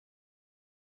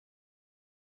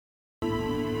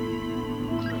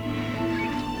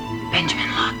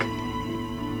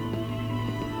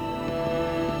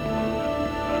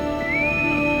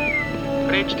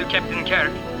message to Captain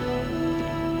Kirk.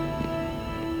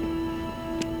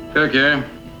 Kirk here.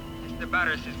 Mr.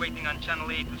 Barris is waiting on Channel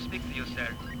 8 to speak to you, sir.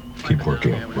 Keep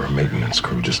working. We're a maintenance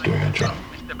crew just doing a job.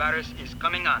 Mr. Barris is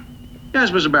coming on. Yes,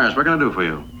 Mr. Barris, what can I do for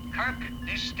you? Kirk,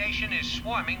 this station is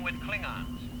swarming with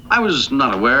Klingons. I was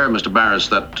not aware, Mr. Barris,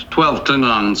 that 12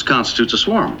 Klingons constitutes a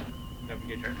swarm.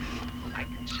 I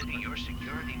consider your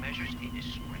security measures a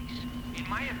disgrace. In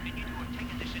my opinion, you have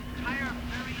taken this entire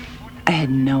very important... I had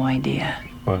no idea.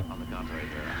 What?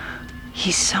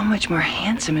 He's so much more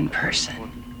handsome in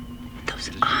person. Those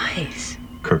eyes.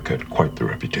 Kirk had quite the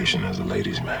reputation as a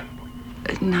ladies' man.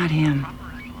 Not him.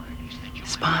 is that you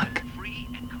Spock. have free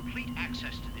and complete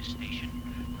access to this station.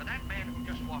 For that man who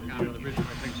just walked out of here,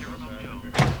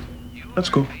 That's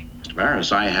cool. Mr.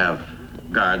 Barris, I have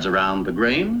guards around the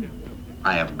grain.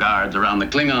 I have guards around the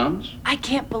Klingons. I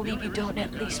can't believe you don't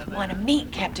at least want to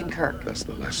meet Captain Kirk. That's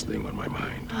the last thing on my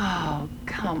mind. Oh,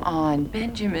 come on,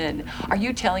 Benjamin. Are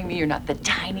you telling me you're not the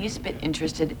tiniest bit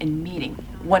interested in meeting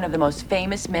one of the most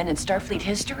famous men in Starfleet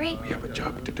history? We have a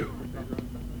job to do.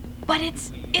 But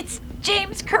it's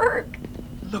James Kirk.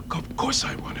 Look, of course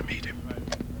I want to meet him.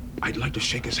 I'd like to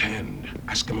shake his hand,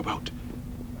 ask him about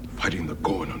fighting the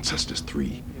Gorn on Cestus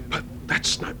 3. But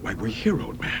that's not why we're here,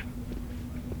 old man.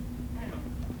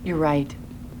 You're right.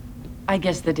 I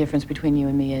guess the difference between you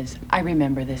and me is I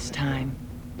remember this time.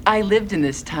 I lived in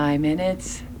this time, and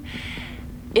it's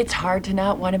hard to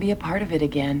not want to be a part of it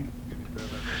again.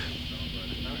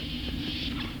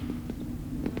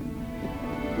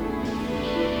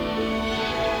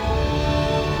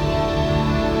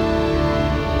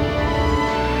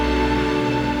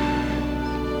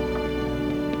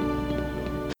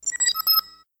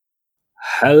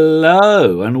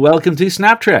 Hello, and welcome to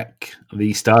Snap Trek,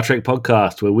 the Star Trek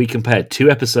podcast where we compare 2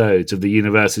 episodes of the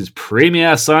universe's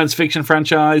premier science fiction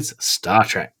franchise, Star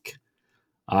Trek.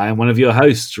 I am one of your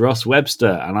hosts, Ross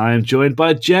Webster, and I am joined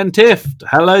by Jen Tift.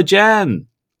 Hello, Jen.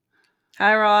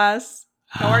 Hi, Ross.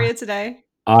 How are you today?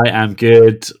 I am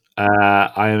good.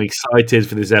 I am excited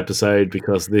for this episode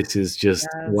because this is just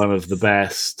one of the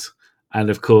best. And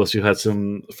of course, we've had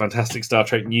some fantastic Star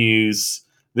Trek news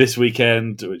this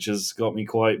weekend, which has got me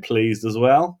quite pleased as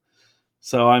well.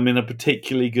 So I'm in a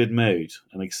particularly good mood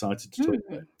and excited to talk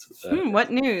about it.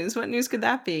 What news? What news could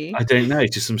that be? I don't know,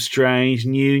 just some strange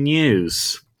new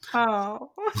news.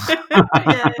 Oh.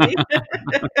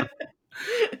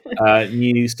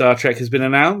 New Star Trek has been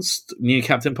announced, new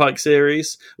Captain Pike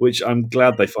series, which I'm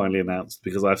glad they finally announced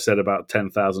because I've said about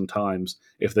 10,000 times,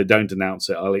 if they don't announce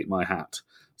it, I'll eat my hat.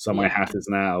 So my hat is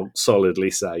now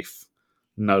solidly safe.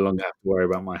 No longer have to worry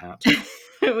about my hat.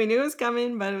 We knew it was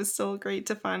coming, but it was still great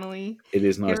to finally It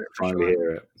is nice to finally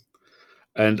hear it.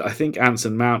 And I think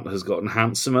Anson Mount has gotten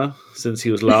handsomer since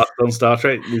he was last on Star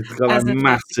Trek. He's got a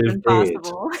massive beard.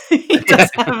 He does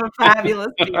have a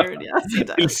fabulous beard. Yes, he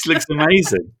does. He just looks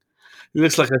amazing. He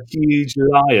looks like a huge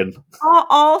lion.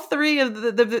 All three of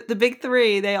the big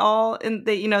three, they all in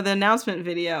the the announcement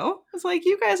video. It's like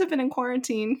you guys have been in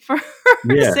quarantine for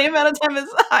the same amount of time as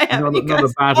I have. Not, you not guys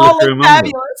a bad all look look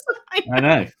fabulous. I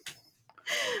know.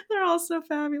 They're all so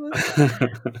fabulous.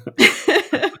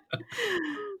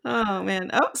 Oh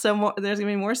man! So there's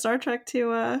gonna be more Star Trek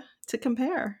to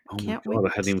compare. Oh Can't my God,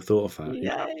 wait. I hadn't even thought of that.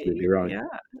 You're absolutely right. Yeah,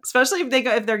 especially if they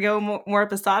go more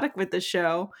episodic with the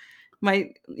show,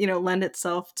 might lend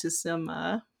itself to some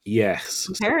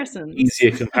comparisons.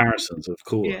 Easier comparisons, of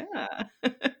course. Yeah.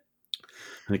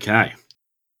 Okay.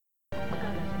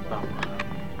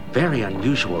 Very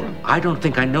unusual. I don't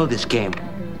think I know this game.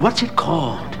 What's it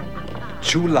called?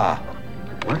 Chula.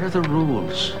 What are the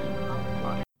rules?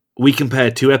 We compare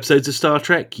 2 episodes of Star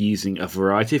Trek using a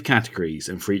variety of categories,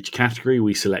 and for each category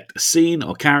we select a scene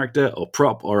or character or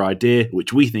prop or idea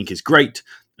which we think is great,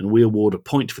 and we award a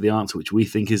point for the answer which we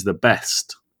think is the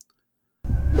best.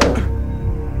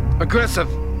 Aggressive.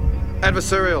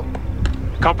 Adversarial.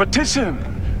 Competition.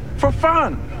 For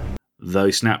fun.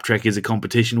 Though Snap Trek is a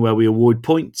competition where we award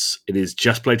points, it is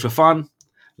just played for fun.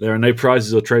 There are no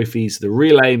prizes or trophies. The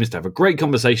real aim is to have a great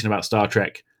conversation about Star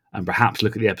Trek and perhaps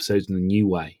look at the episodes in a new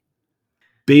way.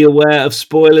 Be aware of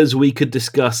spoilers. We could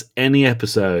discuss any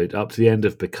episode up to the end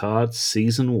of Picard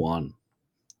Season 1.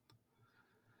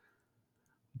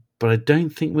 But I don't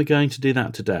think we're going to do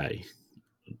that today.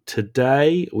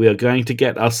 Today, we are going to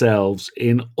get ourselves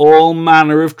in all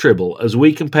manner of trouble as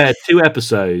we compare 2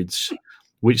 episodes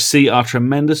which see our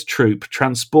tremendous troupe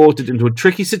transported into a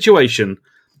tricky situation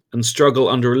and struggle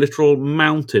under a literal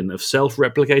mountain of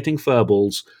self-replicating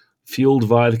furballs fueled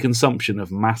via the consumption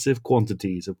of massive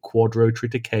quantities of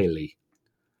quadrotriticale.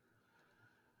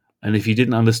 And if you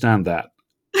didn't understand that,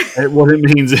 what it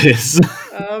means is...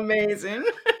 Amazing.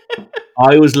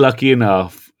 I was lucky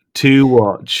enough to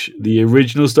watch the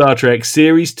original Star Trek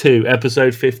Series 2,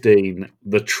 Episode 15,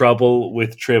 The Trouble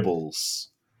with Tribbles.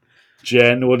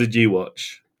 Jen, what did you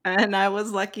watch? And I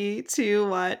was lucky to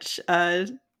watch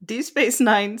Deep Space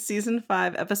Nine, Season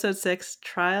 5, Episode 6,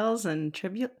 Trials and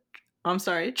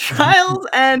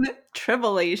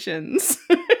Tribulations.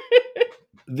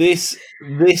 This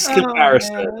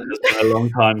comparison has been a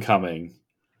long time coming.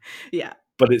 Yeah.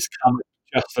 But it's come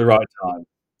at just the right time.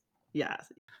 Yeah.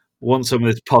 Want some of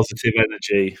this positive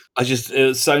energy. It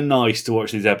was so nice to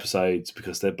watch these episodes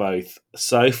because they're both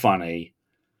so funny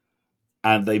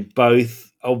and they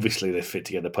both, obviously they fit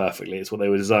together perfectly. It's what they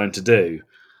were designed to do.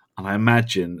 And I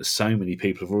imagine so many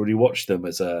people have already watched them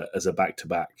as a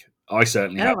back-to-back. I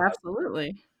certainly have. Oh,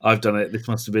 absolutely. I've done it. This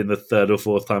must have been the third or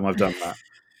fourth time I've done that.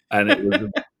 And it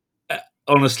was,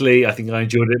 honestly, I think I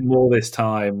enjoyed it more this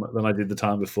time than I did the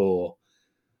time before.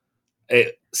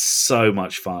 It's so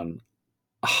much fun.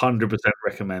 100%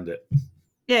 recommend it.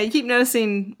 Yeah, you keep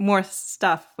noticing more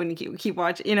stuff when you keep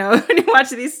watching. You know, when you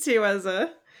watch these two as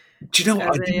a. Do you know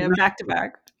what? Back to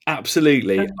back.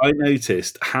 Absolutely, I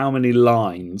noticed how many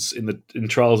lines in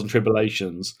Trials and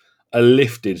Tribulations are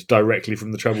lifted directly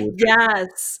from the Trouble with Tribbles.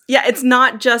 Yes, yeah, it's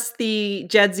not just the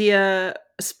Jadzia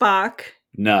Spock.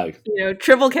 No,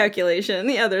 triple calculation.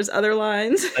 Yeah, there's other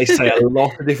lines. They say a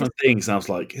lot of different things, and I was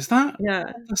like, "Is that? Yeah,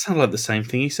 that sounds like the same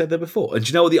thing he said there before." And do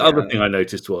you know what the other thing I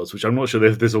noticed was, which I'm not sure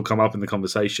if this will come up in the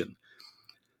conversation,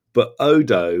 but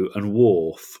Odo and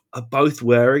Worf are both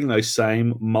wearing those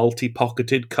same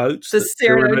multi-pocketed coats. The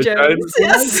Cyrano Jones.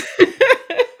 Yes.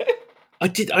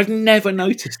 I'd never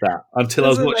noticed that until I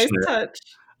was watching it,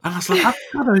 and I was like, "How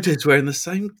Odo's wearing the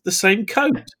same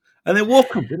coat?" And then Worf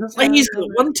comes in and I was like, "He's got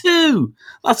one too.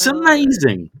 That's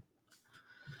amazing."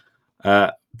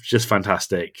 Just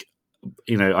fantastic.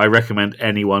 I recommend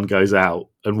anyone goes out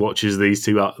and watches these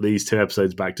two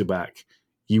episodes back to back.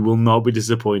 You will not be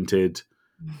disappointed.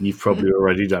 You've probably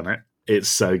already done it. It's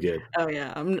so good. Oh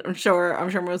yeah, I'm sure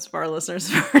most of our listeners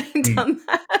have already done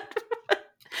that.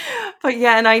 But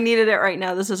yeah, and I needed it right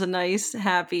now. This is a nice,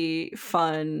 happy,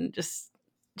 fun, just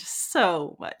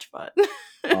so much fun.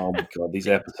 Oh my god, these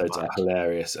episodes are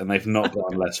hilarious, and they've not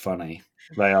gotten less funny.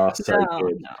 They are so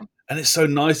good, and it's so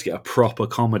nice to get a proper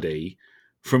comedy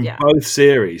from both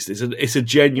series. It's a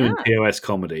genuine TOS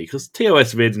comedy, because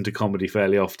TOS veers into comedy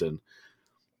fairly often,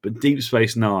 but Deep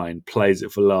Space Nine plays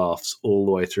it for laughs all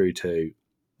the way through too.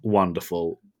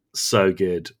 Wonderful, so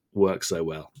good, works so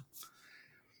well.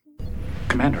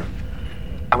 Commander,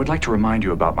 I would like to remind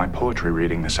you about my poetry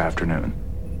reading this afternoon.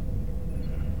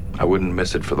 I wouldn't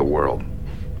miss it for the world.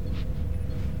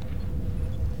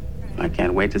 I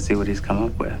can't wait to see what he's come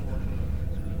up with.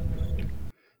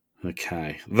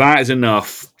 Okay, that is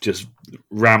enough. Just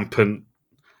rampant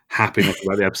happiness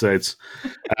about the episodes.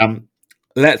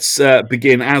 Let's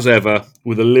begin, as ever,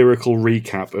 with a lyrical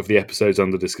recap of the episodes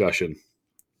under discussion.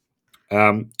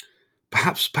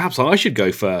 Perhaps I should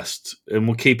go first, and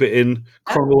we'll keep it in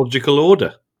chronological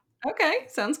order. Okay,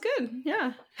 sounds good.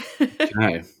 Yeah.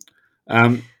 Okay.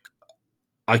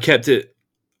 I kept it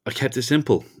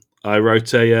simple. I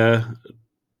wrote a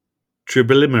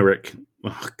tribulimeric.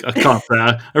 Oh, I can't say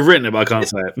it. I've written it, but I can't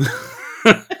say it.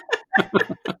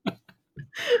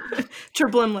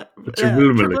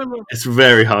 Tribulimeric. It's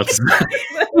very hard to say.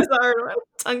 That was a hard one.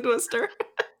 Tongue twister.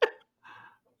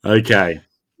 Okay.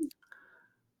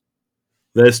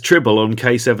 There's Tribble on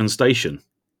K7 station.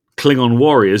 Klingon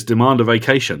warriors demand a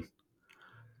vacation.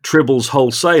 Tribble's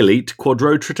wholesale eat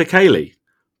quadrotriticale,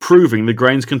 proving the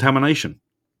grain's contamination.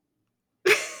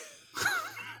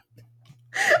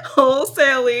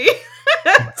 Wholesale.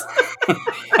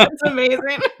 That's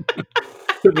amazing.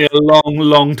 Took me a long,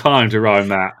 long time to rhyme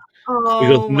that.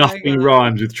 Because nothing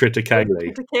rhymes with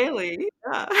triticale. Triticale,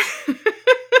 yeah.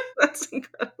 That's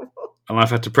incredible. And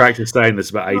I've had to practice saying this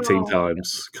about 18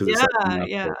 times.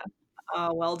 Yeah.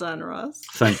 Well done, Ross.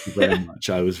 Thank you very much.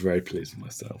 I was very pleased with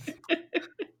myself.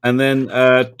 And then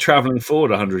traveling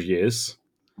forward 100 years.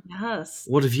 Yes.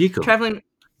 What have you got? Traveling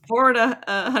forward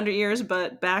 100 years,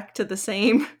 but back to the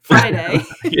same Friday.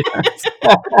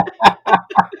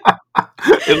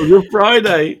 It was a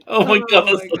Friday. Oh my god,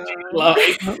 that's such a good line.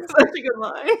 Such a good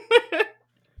line.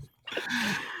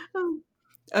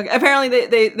 Okay, apparently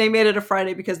they made it a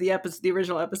Friday because the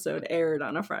original episode aired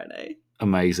on a Friday.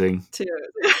 Amazing. Too.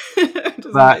 Just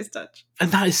a nice touch.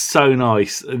 And that is so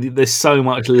nice. There's so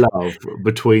much love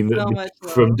between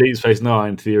from Deep Space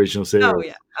Nine to the original series. Oh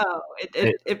yeah. Oh,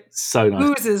 it's so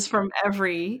nice. Oozes from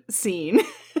every scene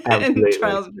in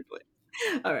Trials of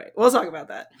Tribulation. All right, we'll talk about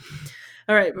that.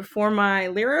 All right, before my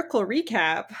lyrical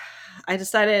recap, I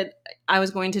decided I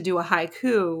was going to do a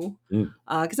haiku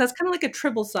because that's kind of like a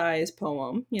Tribble size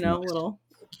poem, Nice. little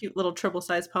cute little Tribble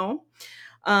size poem.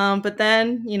 But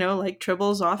then, like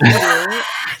Tribbles often do,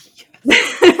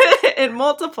 it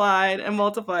multiplied and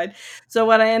multiplied. So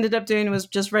what I ended up doing was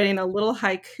just writing a little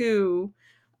haiku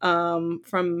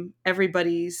from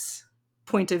everybody's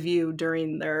point of view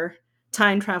during their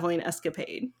time traveling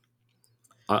escapade.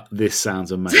 This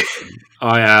sounds amazing.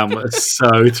 I am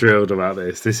so thrilled about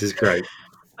this. This is great.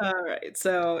 All right,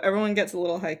 so everyone gets a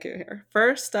little haiku here.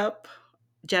 First up,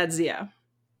 Jadzia.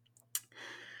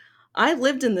 I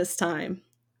lived in this time.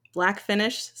 Black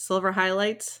finish, silver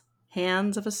highlights,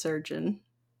 hands of a surgeon.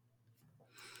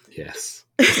 Yes.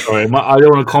 Sorry, I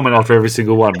don't want to comment after every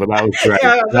single one, but that was great.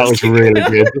 Yeah, that was really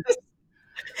good.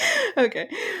 Okay.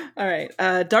 All right.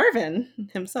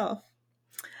 Darvin himself.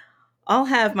 I'll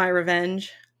have my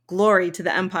revenge. Glory to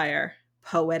the Empire.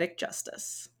 Poetic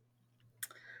justice.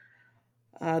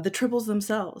 The Tribbles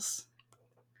themselves.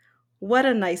 What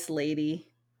a nice lady.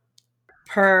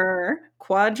 Per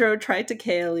Quadro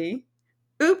Triticale.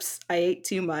 Oops, I ate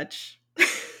too much.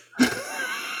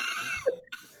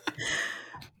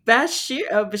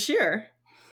 Bashir.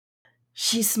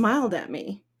 She smiled at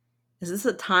me. Is this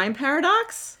a time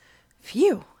paradox?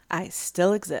 Phew, I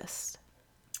still exist.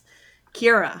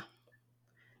 Kira.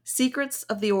 Secrets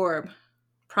of the orb.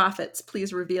 Prophets,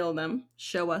 please reveal them.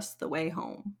 Show us the way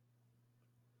home.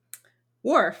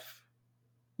 Worf.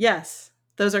 Yes,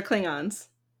 those are Klingons.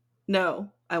 No,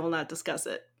 I will not discuss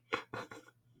it.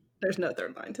 There's no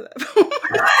third line to that.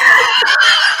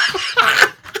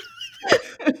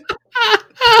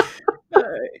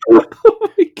 Oh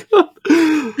my god.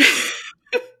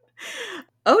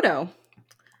 Odo.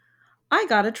 I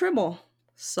got a Tribble.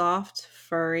 Soft,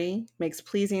 furry, makes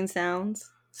pleasing sounds.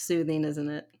 Soothing, isn't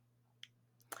it?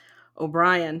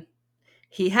 O'Brien.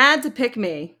 He had to pick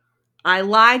me. I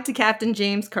lied to Captain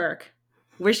James Kirk.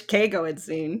 Wish Kago had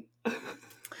seen.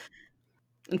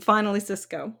 And finally,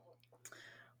 Cisco.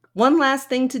 One last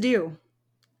thing to do.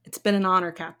 It's been an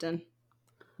honor, Captain.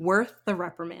 Worth the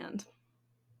reprimand.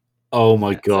 Oh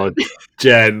my god,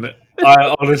 Jen!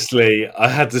 I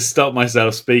had to stop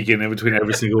myself speaking in between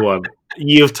every single one.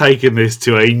 You've taken this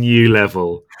to a new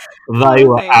level. They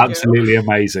were absolutely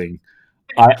amazing.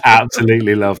 I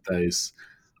absolutely love those.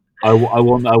 I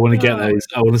want to get those.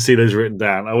 I want to see those written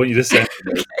down. I want you to send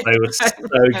them. They were so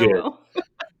good.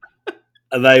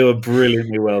 They were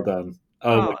brilliantly well done.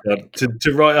 Oh my god!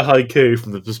 To write a haiku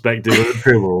from the perspective of a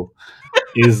Tribble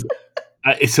is.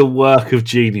 It's a work of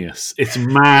genius. It's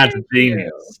mad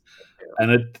genius.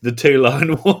 And the 2-line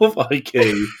Worf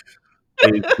haiku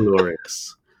is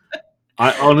glorious.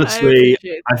 I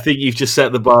think you've just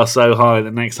set the bar so high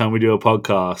that next time we do a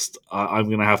podcast, I'm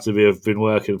going to have been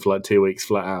working for like 2 weeks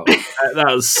flat out.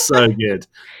 That was so good.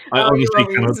 I honestly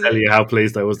cannot tell you how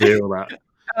pleased I was to hear all that.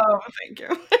 Oh, thank you.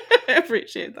 I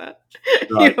appreciate that.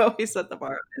 Right. You always set the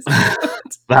bar.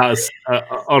 That was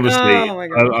honestly,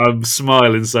 I'm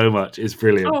smiling so much. It's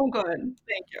brilliant. Oh, good.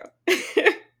 Thank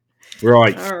you.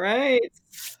 Right. All right.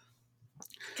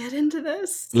 Get into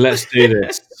this. Let's do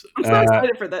this. I'm so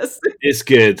excited for this. It's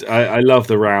good. I love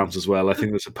the rounds as well. I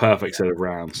think that's a perfect set of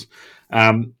rounds.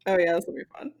 Oh yeah, this will be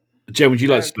fun. Jen, would you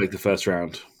like to take the first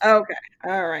round? Okay.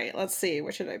 All right. Let's see.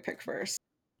 What should I pick first?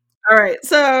 All right,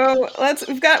 so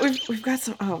we've got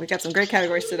some great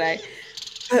categories today,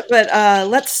 but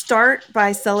let's start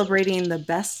by celebrating the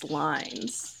best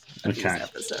lines of this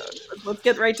episode. Let's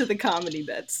get right to the comedy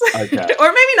bits. Okay.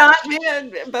 Or maybe not.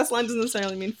 Maybe best line doesn't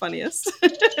necessarily mean funniest,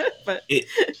 but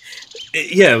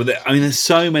yeah. I mean, there's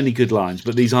so many good lines,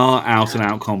 but these are out and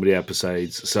out comedy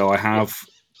episodes. So I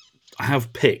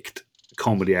have picked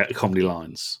comedy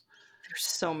lines. There's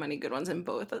so many good ones in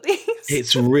both of these.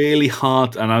 It's really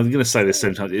hard, and I'm going to say this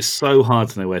sometimes. It's so hard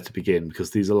to know where to begin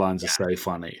because these lines are so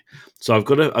funny. So I've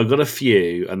got a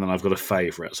few, and then I've got a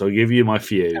favourite. So I'll give you my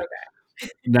few. Okay.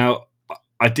 Now,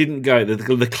 I didn't go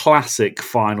the classic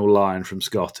final line from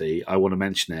Scotty. I want to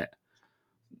mention it,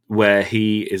 where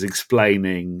he is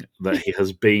explaining that he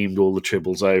has beamed all the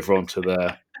Tribbles over onto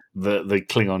the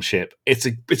Klingon ship. It's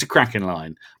a cracking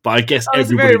line, but I guess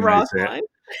everybody knows it. Line.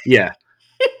 Yeah.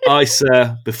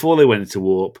 Sir, before they went into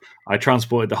warp, I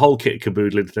transported the whole kit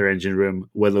caboodle into their engine room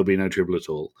where there'll be no Tribble at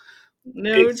all.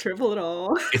 No Tribble at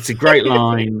all. It's a great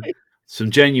line,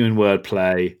 some genuine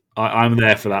wordplay. I'm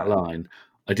there for that line.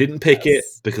 I didn't pick it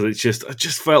because I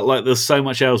just felt like there's so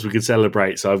much else we could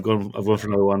celebrate, so I've gone for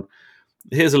another one.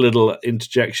 Here's a little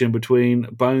interjection between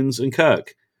Bones and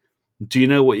Kirk. Do you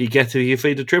know what you get if you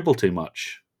feed a Tribble too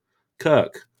much?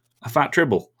 Kirk, a fat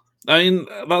Tribble. I mean,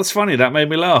 that's funny. That made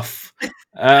me laugh.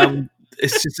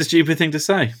 It's just a stupid thing to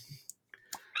say.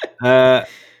 I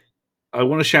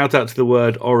want to shout out to the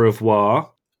word au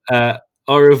revoir. Au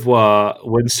revoir.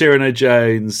 When Cyrano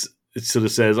Jones sort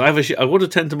of says, I want to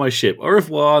tend to my ship. Au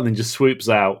revoir, and then just swoops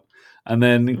out. And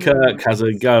then Kirk has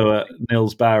a go at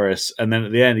Nils Barris, and then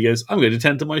at the end he goes, I'm going to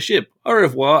tend to my ship. Au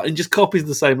revoir, and just copies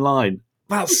the same line.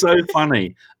 That's so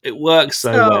funny. It works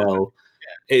so well.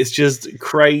 It's just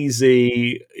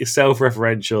crazy,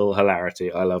 self-referential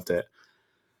hilarity. I loved it.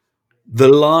 The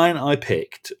line I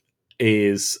picked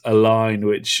is a line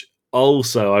which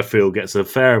also I feel gets a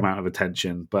fair amount of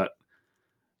attention, but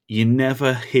you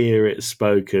never hear it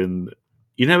spoken.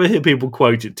 You never hear people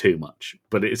quote it too much,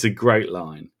 but it's a great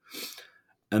line.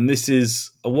 And this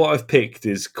is what I've picked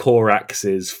is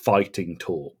Korax's fighting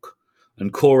talk.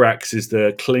 And Korax is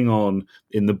the Klingon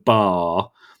in the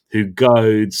bar who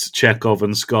goads Chekhov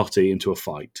and Scotty into a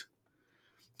fight.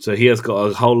 So he has got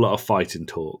a whole lot of fighting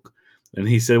talk. And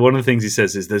he said one of the things he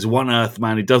says is, there's one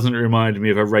Earthman who doesn't remind me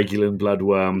of a Regulan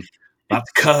bloodworm.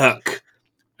 That's Kirk.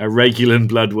 A Regulan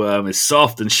bloodworm is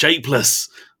soft and shapeless,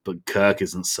 but Kirk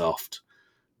isn't soft.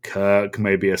 Kirk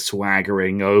may be a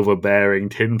swaggering, overbearing,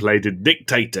 tin-plated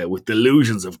dictator with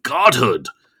delusions of godhood,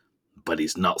 but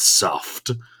he's not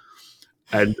soft.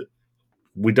 And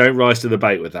we don't rise to the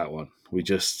bait with that one. We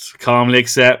just calmly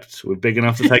accept we're big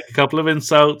enough to take a couple of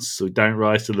insults, so we don't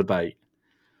rise to the bait.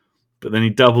 But then he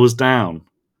doubles down.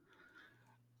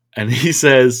 And he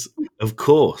says, of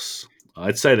course,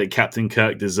 I'd say that Captain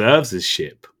Kirk deserves his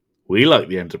ship. We like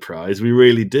the Enterprise, we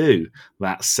really do.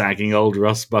 That sagging old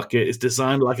rust bucket is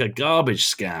designed like a garbage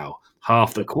scow.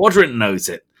 Half the quadrant knows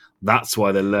it. That's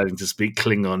why they're learning to speak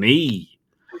Klingon-y.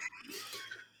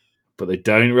 But they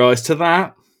don't rise to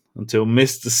that until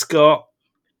Mr. Scott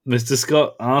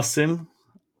asks him,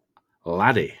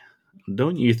 laddie,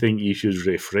 don't you think you should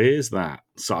rephrase that?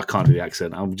 So I can't do the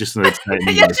accent. I'm just going to say it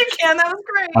in Yes, you can. That was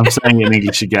great. I'm saying it in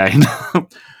English again.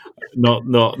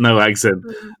 No accent.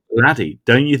 Laddie,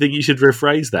 don't you think you should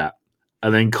rephrase that?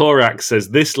 And then Korax says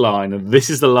this line, and this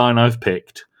is the line I've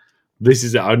picked. This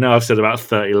is it. I know I've said about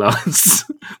 30 lines.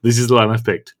 This is the line I've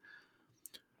picked.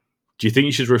 Do you think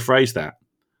you should rephrase that?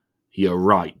 You're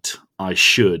right. I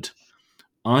should.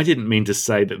 I didn't mean to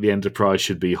say that the Enterprise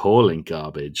should be hauling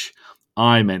garbage.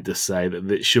 I meant to say that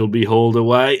it should be hauled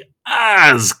away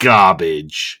as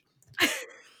garbage.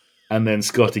 And then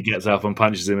Scotty gets up and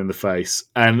punches him in the face.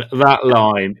 And that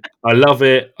line, I love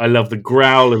it. I love the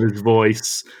growl of his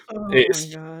voice. Oh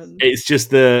it's my God. it's just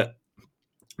the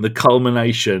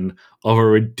culmination of a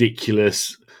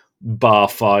ridiculous bar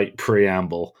fight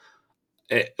preamble.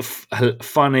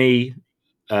 Funny,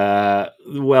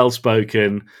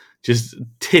 well-spoken, just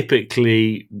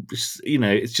typically,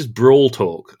 it's just brawl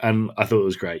talk. And I thought it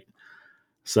was great.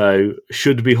 So,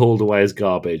 should be hauled away as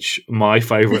garbage. My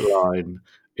favourite line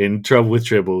in Trouble with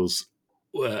Tribbles,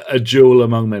 a jewel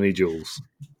among many jewels.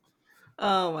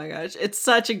 Oh my gosh, it's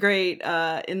such a great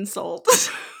insult.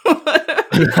 Very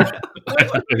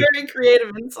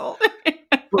creative insult.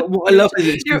 But what I love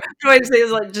is the way to say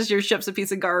is like just your ship's a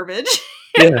piece of garbage.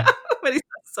 Yeah, but he says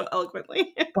it so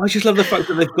eloquently. But I just love the fact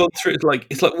that they've gone through it.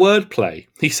 It's like wordplay.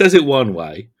 He says it one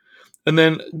way, and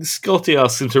then Scotty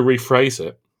asks him to rephrase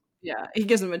it. Yeah, he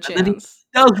gives him a chance. And then he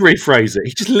does rephrase it.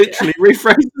 He just literally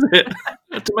rephrases it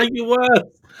to make it worse.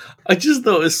 I just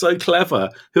thought it was so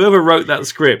clever. Whoever wrote that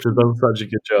script has done such a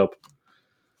good job.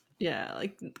 Yeah,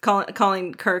 like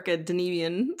calling Kirk a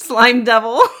Denevian slime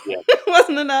devil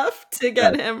wasn't enough to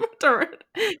get him to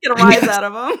get a rise out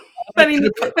of him. But he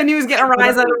was getting a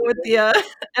rise out of him with the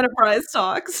Enterprise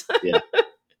talks. Yeah.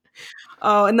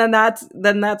 Oh, and then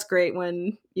that's great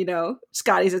when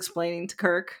Scotty's explaining to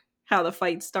Kirk how the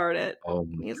fight started. Oh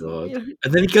my God!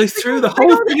 And then he goes through the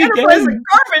whole thing Enterprise again.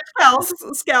 Garbage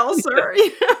scowl, sir.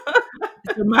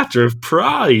 It's a matter of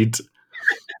pride.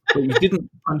 But you didn't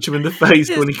punch him in the face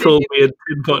when he called me a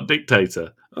tin pot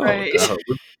dictator. Oh, right. God.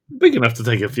 Big enough to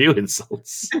take a few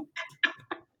insults. Do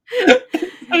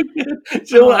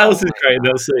you know what else is great in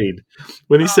that scene?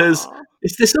 When he says,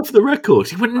 "Is this off the record?"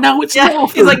 He went, "No, it's not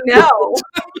off He's the like, record."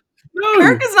 No.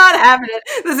 Kirk is not having it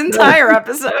this entire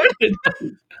episode.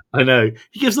 I know.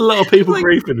 He gives a lot of people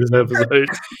grief in this episode.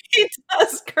 He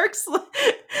does. Kirk's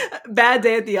bad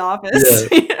day at the office.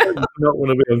 Yeah. He does not want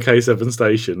to be on K7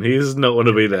 station. He does not want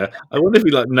to be there. I wonder if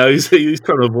he knows that he's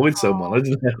trying to avoid someone. I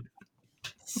don't know.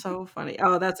 So funny.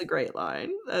 Oh, that's a great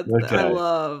line. Okay. I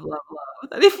love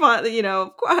that. He fought,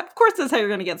 of course that's how you're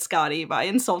going to get Scotty, by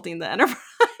insulting the Enterprise.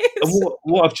 And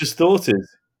what I've just thought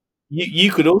is,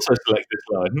 you could also select this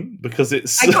line because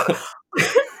it's.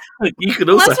 You could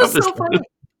also have this line.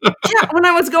 Yeah, when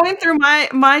I was going through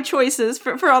my choices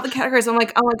for all the categories, I'm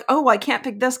like, oh, I can't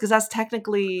pick this because that's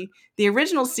technically the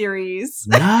original series.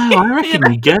 No, I You reckon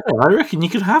know? you get it. I reckon you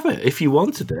could have it if you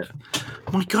wanted it.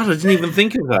 Oh my god, I didn't even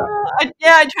think of that.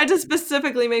 I tried to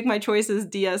specifically make my choices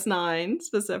DS9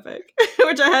 specific,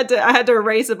 which I had to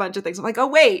erase a bunch of things. I'm like, oh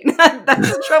wait,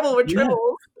 that's the trouble with Yeah.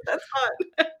 Tribbles. That's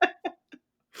fun.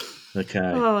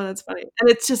 Okay. Oh, that's funny, and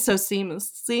it's just so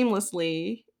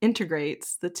seamlessly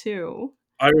integrates the two.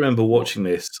 I remember watching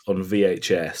this on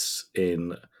VHS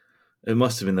it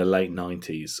must have been the late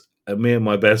 90s. And me and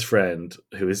my best friend,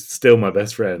 who is still my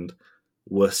best friend,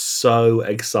 were so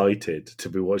excited to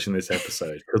be watching this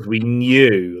episode because we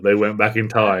knew they went back in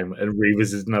time and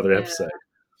revisited another episode.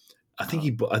 I think he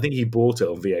bought it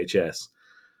on VHS,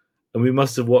 and we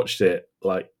must have watched it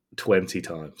like 20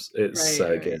 times. It's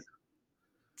so good.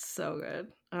 So good.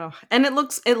 Oh, and it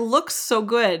looks so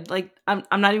good. Like I'm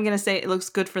not even gonna say it looks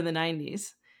good for the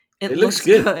 90s. It looks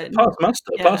good.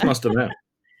 Past master now.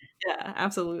 Yeah,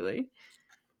 absolutely.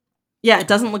 Yeah, it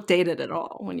doesn't look dated at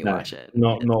all when you watch it.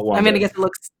 Not one. I mean, I guess it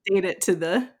looks dated to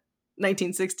the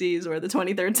 1960s or the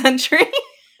 23rd century.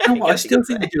 I still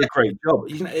think they do a great job.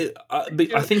 You know,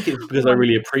 I think it's because I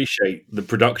really appreciate the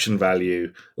production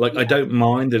value. Like, I don't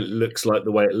mind that it looks like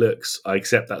the way it looks. I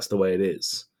accept that's the way it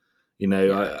is. You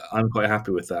know, I'm quite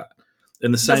happy with that.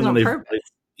 And the same when they've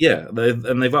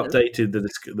updated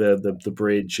the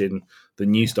bridge in the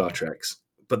new Star Treks,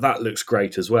 but that looks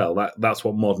great as well. That's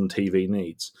what modern TV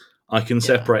needs. I can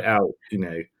separate out. You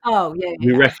know,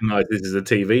 we recognise this is a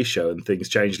TV show and things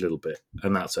change a little bit,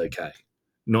 and that's okay.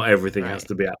 Not everything has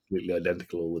to be absolutely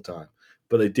identical all the time,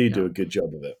 but they do a good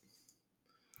job of it.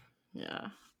 Yeah.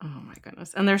 Oh my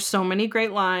goodness. And there's so many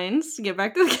great lines. To get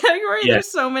back to the category,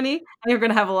 there's so many. And you're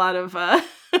going to have a lot of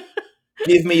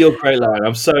Give me your great line.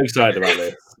 I'm so excited about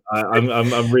this.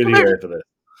 I'm really ready for this.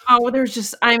 Oh, there's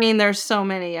so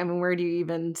many. I mean, where do you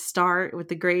even start with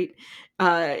the great?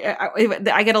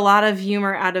 I get a lot of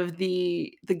humor out of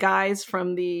the guys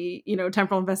from the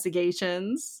Temporal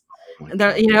Investigations. And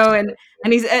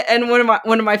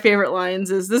one of my favorite lines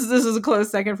is this is a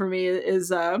close second for me is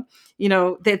they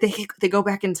go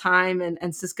back in time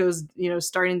and Cisco's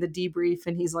starting the debrief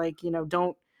and he's like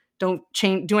don't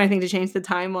do anything to change the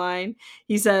timeline.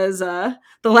 He says the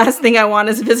last thing I want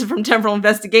is a visit from Temporal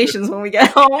Investigations when we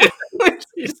get home, which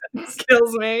just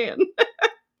kills me.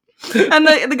 And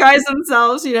the guys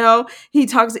themselves, he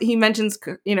mentions,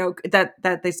 that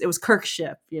it was Kirk's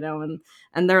ship,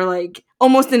 and they're like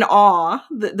almost in awe.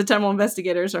 The Temporal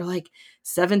investigators are like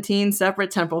 17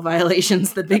 separate temporal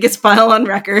violations, the biggest file on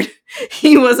record.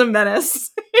 He was a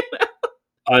menace.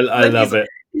 I love it.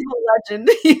 He's a legend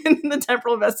in the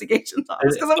Temporal Investigations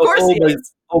office because of course he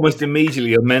is. Almost immediately,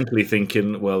 you're mentally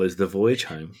thinking, "Well, is the voyage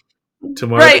home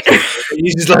tomorrow?" Right.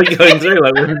 You're just like going through,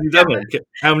 like, "What have you done?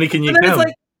 How many can you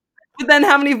count?" But then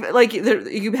how many,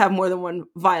 you have more than one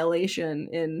violation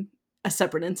in a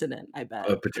separate incident, I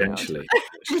bet. Potentially.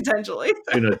 Potentially.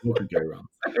 Who knows what could go wrong?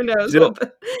 Who knows?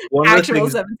 One of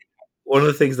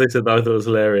the things they said that I thought was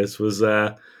hilarious was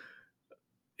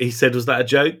he said, "Was that a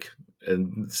joke?"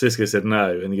 And Cisco said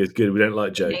no. And he goes, "Good, we don't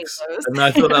like jokes." And I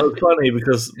thought that was funny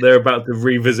because they're about to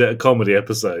revisit a comedy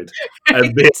episode. Right.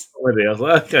 And be a comedy. I was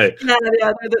like, okay. Yeah,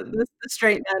 they're the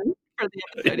straight men for the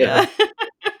episode, yeah.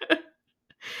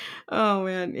 Oh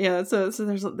man, yeah. So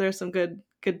there's some good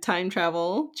time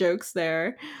travel jokes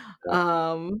there,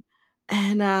 I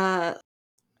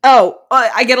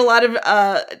get a lot of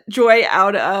joy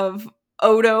out of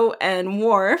Odo and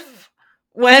Worf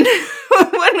when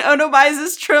Odo buys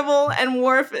his Tribble and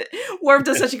Worf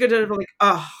does such a good job of like,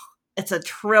 oh, it's a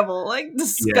Tribble, like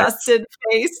disgusted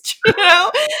face,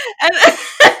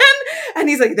 and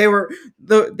he's like, they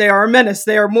are a menace,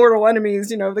 they are mortal enemies,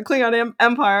 the Klingon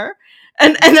Empire.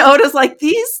 And Odo's like,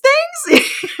 these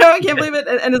things? I can't believe it.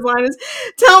 And his line is,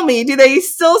 tell me, do they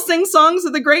still sing songs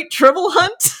of the great Tribble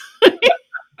hunt?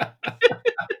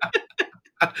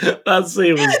 That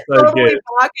scene was so totally good.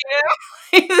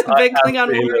 This big Klingon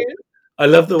warrior. I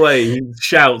love the way he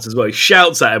shouts as well. He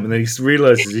shouts at him and then he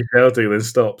realizes he's shouting and then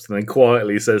stops and then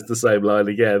quietly says the same line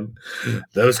again.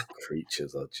 Those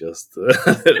creatures are just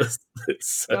it's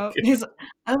so good.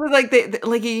 I was like,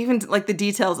 even like the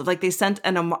details of like they sent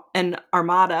an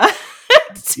armada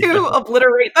to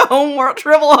obliterate the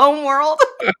Tribble homeworld.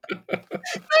 There's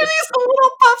these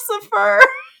little puffs of fur.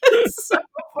 It's so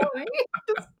funny.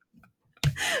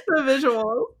 The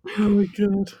visuals. Oh my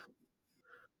god.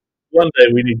 One day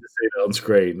we need to see that on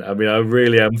screen. I mean, I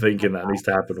really am thinking that needs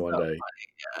to happen one day. Funny,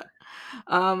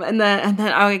 yeah. And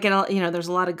then I get there's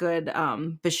a lot of good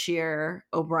Bashir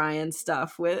O'Brien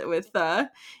stuff with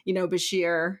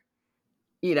Bashir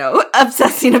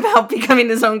obsessing about becoming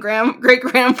his own great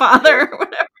grandfather or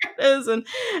whatever it is,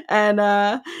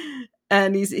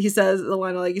 and he says the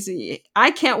one like,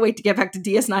 I can't wait to get back to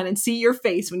DS9 and see your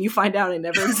face when you find out I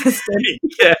never existed.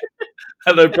 Yeah.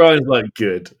 And O'Brien's like,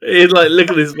 good. He's like, look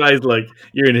at his face, like,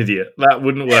 you're an idiot. That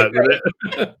wouldn't work, would it?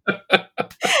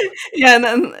 Yeah,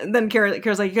 and then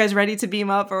Kara's like, you guys ready to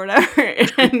beam up or whatever?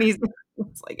 And he's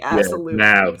like, absolutely.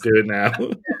 Yeah, now, do it now.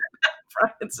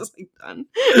 It's just like done.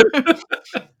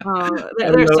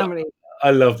 There's so many. I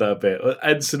love that bit.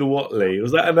 Ensign Watley.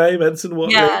 Was that her name? Ensign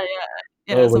Watley? Yeah.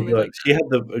 Oh my God. She had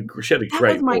a great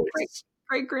was my voice.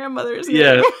 great grandmother's name.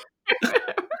 Yeah.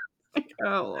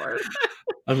 Oh Lord.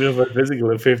 I'm going for a physical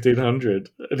at 1500.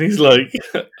 And he's like,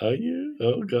 are you?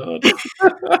 Oh God.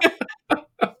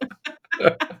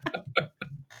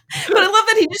 But I love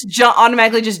that he just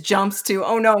automatically just jumps to,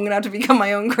 oh no, I'm gonna have to become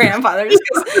my own grandfather just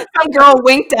because some girl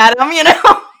winked at him,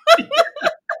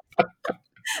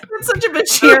 That's such a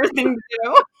Bashir thing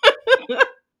to do.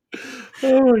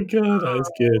 Oh my God, that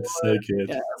was good. So good.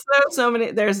 Yeah, so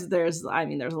many. There's a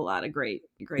lot of great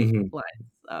lines.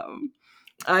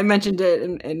 I mentioned it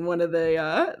in one of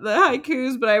the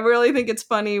haikus, but I really think it's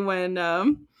funny when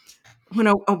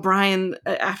O'Brien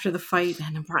after the fight,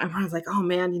 and O'Brien's like, "Oh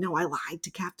man, I lied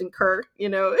to Captain Kirk."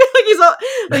 Like he's all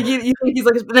like, you think he's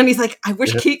like, but then he's like, "I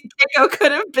wish Keiko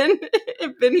could have been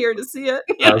here to see it."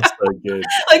 That's so good.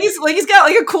 He's got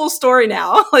like a cool story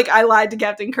now. Like, I lied to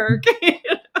Captain Kirk.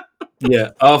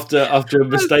 Yeah, after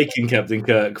mistaking Captain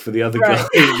Kirk for the other guy,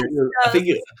 I think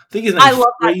his name's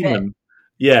Freeman.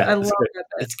 Yeah, I love that.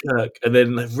 It's Kirk, and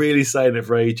then they're really saying it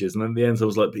for ages, and then at the end, I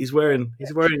was like, "He's wearing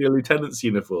your lieutenant's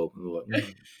uniform." And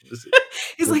like,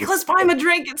 he's like, "Let's buy him a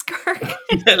drink. It's Kirk."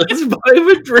 Yeah, let's buy him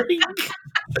a drink,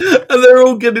 and they're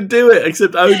all going to do it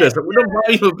except Otis. Like, we're not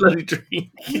buying him a bloody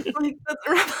drink. Like,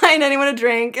 we're not buying anyone a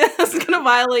drink. That's going to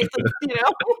violate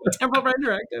the Temple Run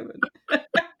Directive.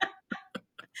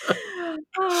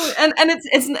 And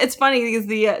it's funny because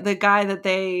the guy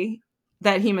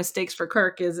that he mistakes for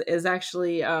Kirk is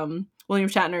actually one of William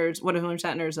Shatner's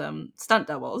stunt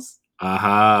doubles.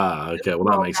 Aha. Okay.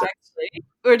 Well, that makes sense.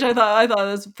 Which I thought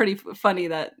was pretty funny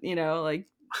that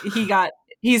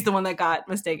he's the one that got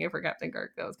mistaken for Captain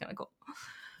Kirk. That was kind of cool.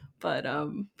 But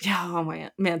yeah, oh my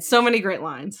man, so many great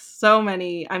lines. So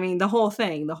many. I mean, the whole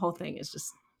thing is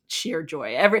just sheer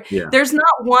joy. There's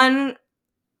not one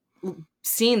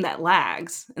scene that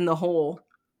lags in the whole.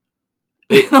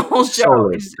 The whole show.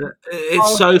 It's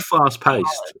so fast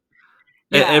paced.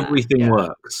 Yeah, everything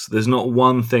works. There's not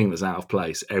one thing that's out of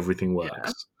place. Everything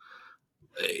works.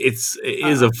 Yeah. It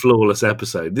is a flawless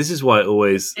episode. This is why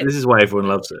everyone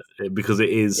loves it, because it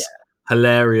is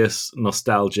hilarious,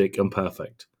 nostalgic, and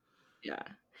perfect. Yeah.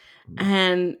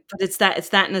 But it's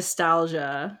that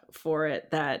nostalgia for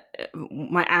it that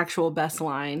my actual best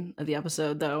line of the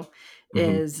episode though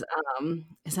is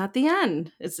at the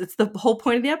end. It's the whole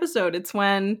point of the episode. It's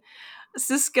when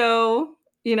Sisko,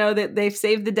 that they've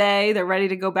saved the day, they're ready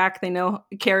to go back. They know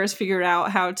Kara's figured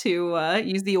out how to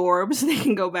use the orb so they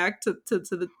can go back to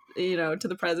the to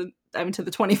the present. I mean, to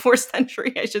the 24th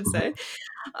century, I should say.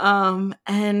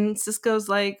 And Sisko's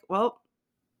like, well,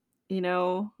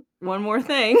 one more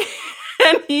thing.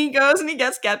 And he goes and he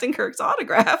gets Captain Kirk's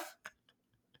autograph.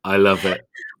 I love it.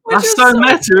 That's so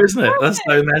meta, isn't it? That's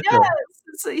so meta. Yes.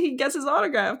 So he gets his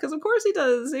autograph because, of course, he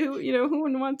does. Who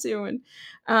wouldn't want to?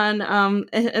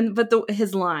 But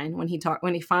his line when he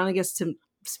finally gets to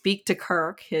speak to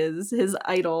Kirk, his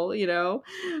idol, he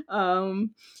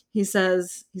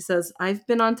says, "I've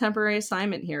been on temporary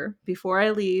assignment here. Before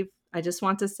I leave, I just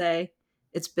want to say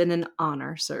it's been an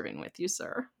honor serving with you,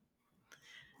 sir."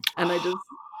 And I just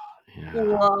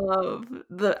love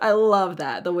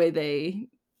that the way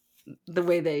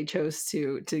they chose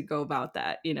to go about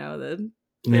that.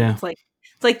 It's like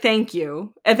thank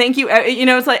you and thank you.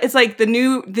 It's like the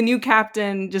new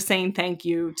captain just saying thank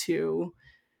you to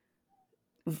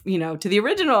to the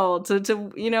original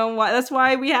to why that's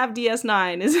why we have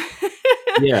DS9 is.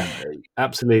 Yeah,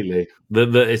 absolutely.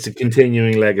 It's a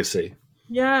continuing legacy.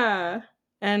 Yeah,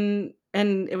 and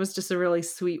it was just a really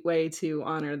sweet way to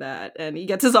honor that. And he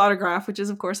gets his autograph, which is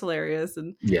of course hilarious.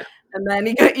 And then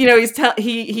he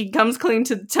comes clean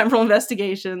to temporal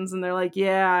investigations, and they're like,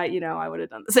 yeah, I would have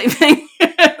done the same thing.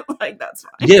 Like, that's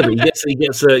fine. Yeah, but he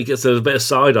gets a bit of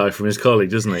side eye from his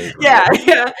colleague, doesn't he? Yeah.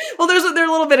 Well, there's a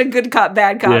little bit of good cop,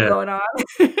 bad cop going on.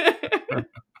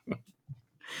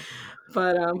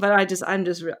 But I'm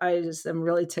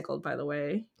really tickled by the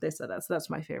way they said that. So that's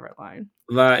my favorite line.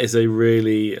 That is a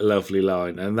really lovely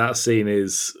line, and that scene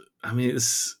is, I mean,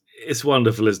 it's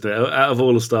wonderful, isn't it? Out of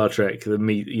all of Star Trek,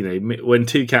 when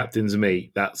two captains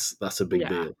meet, that's a big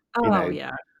deal. Oh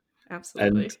yeah,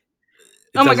 absolutely. And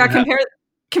oh my god,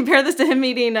 compare this to him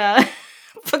meeting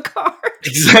Picard.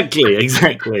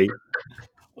 Exactly.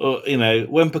 Or,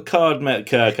 when Picard met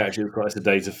Kirk, actually, it was quite a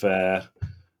date affair.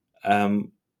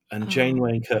 And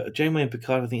Janeway and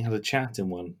Picard, I think, had a chat in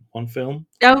one film.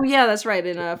 Oh yeah, that's right.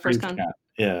 In First Contact.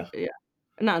 Yeah.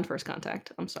 Not in First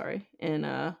Contact. I'm sorry. In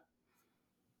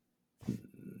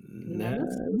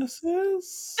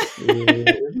Nemesis?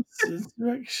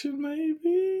 Resurrection,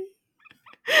 maybe?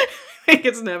 I think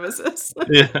it's Nemesis.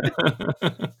 Yeah.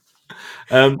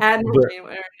 But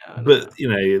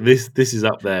this is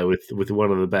up there with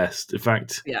one of the best. In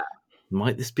fact,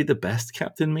 might this be the best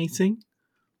Captain meeting?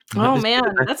 Oh man,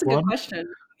 that's a good question.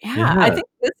 Yeah, I think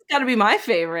this has got to be my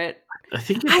favorite. I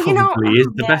think it probably is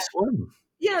the best one.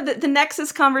 Yeah, the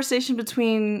Nexus conversation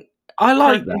between. I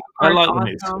like that. I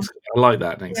like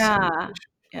that Nexus.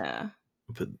 Yeah.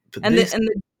 But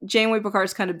the Janeway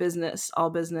Picard's kind of business, all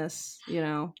business,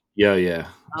 Yeah.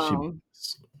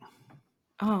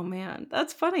 Oh man,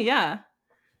 that's funny. Yeah.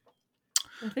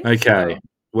 Okay.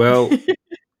 Well,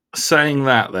 saying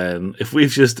that, then, if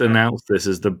we've just announced this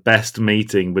as the best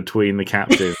meeting between the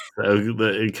captains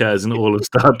that occurs in all of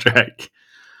Star Trek,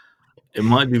 it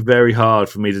might be very hard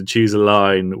for me to choose a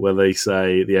line where they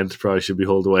say the Enterprise should be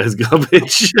hauled away as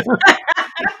garbage.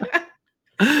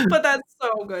 But that's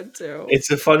so good too.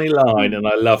 It's a funny line, and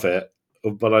I love it.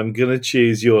 But I'm gonna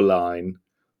choose your line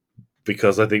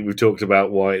because I think we've talked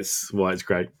about why it's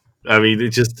great. I mean,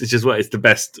 it's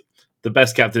the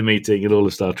best captain meeting in all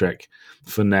of Star Trek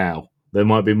for now. There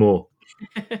might be more.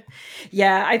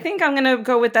 Yeah, I think I'm gonna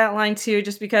go with that line too,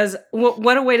 just because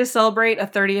what a way to celebrate a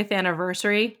 30th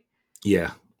anniversary.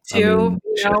 Yeah.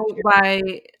 By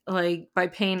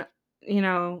paying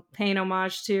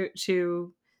homage to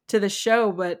the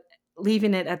show, but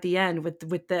leaving it at the end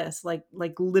with this, like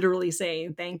literally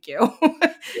saying thank you.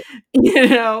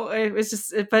 It was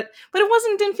just, but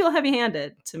it didn't feel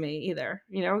heavy-handed to me either.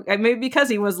 Maybe because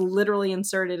he was literally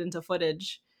inserted into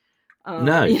footage.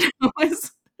 No,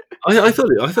 I thought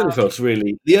it felt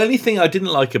really. The only thing I didn't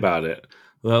like about it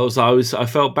was I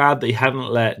felt bad that he hadn't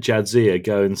let Jadzia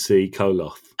go and see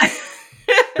Koloth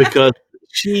because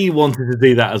she wanted to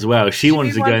do that as well. She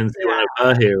wanted to go and see one of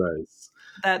her heroes.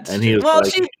 That's and he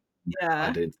was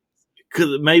I did,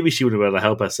 because maybe she would have been able to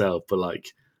help herself, but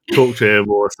talk to him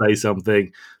or say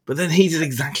something. But then he did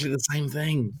exactly the same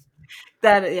thing.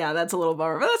 That's a little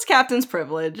bummer, but that's Captain's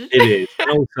privilege. It is. And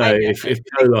also, if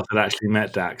Koloth had actually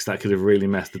met Dax, that could have really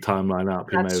messed the timeline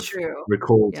up. He may have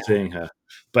recalled seeing her.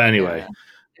 But anyway,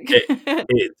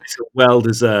 it's a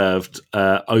well-deserved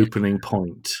opening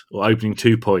point, or opening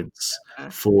 2 points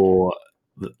for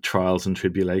the Trials and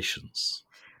Tribulations.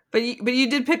 But you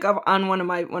did pick up on one of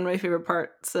my favorite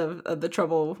parts of the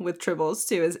Trouble with Tribbles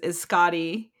too, is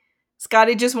Scotty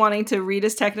just wanting to read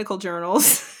his technical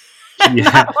journals.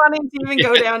 Not wanting to even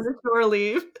go down to shore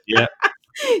leave. Yeah.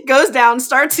 Goes down,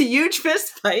 starts a huge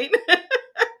fist fight.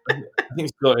 I think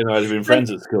Scotty and I have been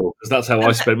friends at school, because that's how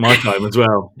I spent my time as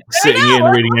well. Sitting in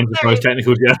reading Enterprise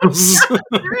technical journals.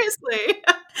 Seriously.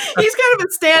 He's kind of a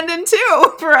stand-in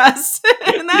too for us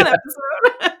in that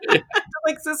episode.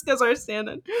 Like Sisko's our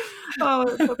stand-in. Oh,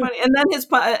 it's so funny. And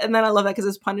then I love that because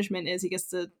his punishment is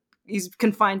he's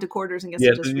confined to quarters and gets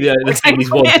to just the thing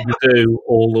he's wanted to do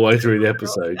all the way through the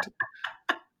episode.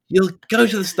 You'll go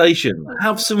to the station,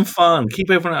 have some fun, keep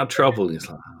everyone out of trouble. And he's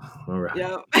like, all right.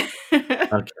 Yep.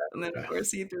 Okay. And then of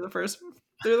course he threw the first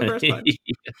punch.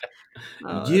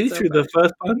 You threw the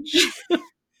first punch?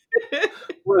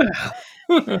 Well.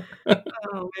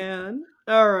 Oh man.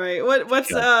 All right.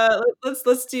 What's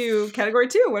let's do category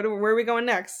 2. Where are we going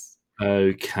next?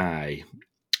 Okay.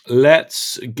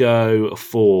 Let's go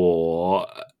for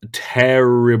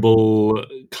terrible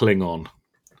Klingon.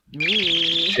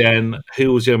 Jen,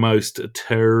 who was your most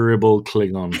terrible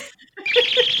Klingon?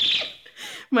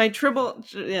 My terrible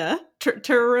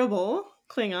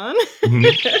Klingon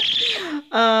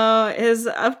is,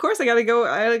 of course, I gotta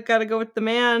go with the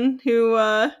man who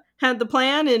had the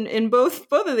plan in both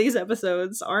of these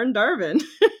episodes, Arn Darvin.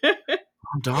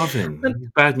 Arn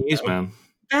Darvin, bad news, man.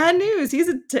 Bad news. He's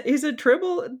a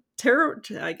terrible.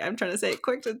 I'm trying to say it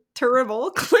quick.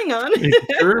 Terrible Klingon.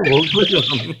 Terrible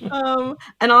Klingon.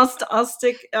 And I'll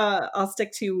stick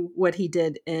to what he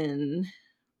did in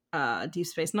Deep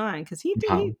Space Nine, because he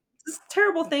did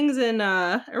terrible things in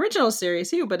original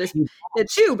series too. But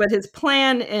his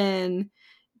plan in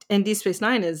Deep Space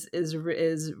Nine is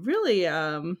really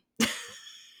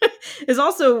is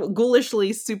also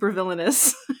ghoulishly super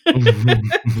villainous.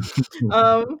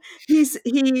 He's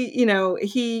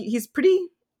pretty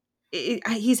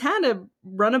he's had a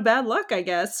run of bad luck, I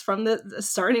guess, from the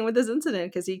starting with this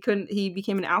incident, because he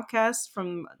became an outcast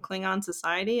from Klingon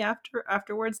society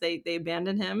afterwards. They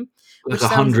abandoned him, Like which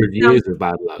 100 years of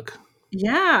bad luck.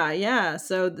 yeah.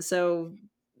 So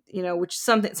which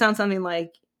sounds something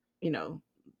like, the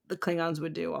Klingons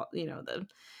would do. The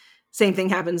same thing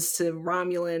happens to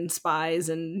Romulan spies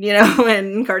and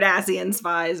and Cardassian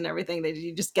spies and everything.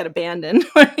 You just get abandoned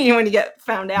when you get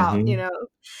found out.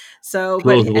 So,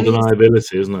 Plausible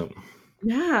deniability, isn't it?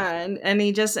 Yeah, and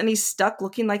he's stuck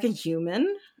looking like a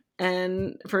human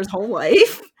and for his whole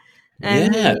life.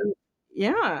 And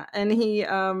he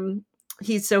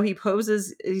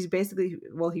poses. He's basically,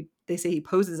 they say he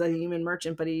poses as a human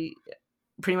merchant, but he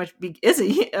pretty much is a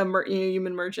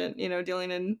human merchant.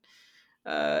 Dealing in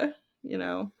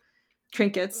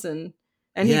trinkets and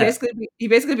he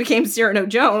basically became Cyrano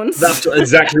Jones. That's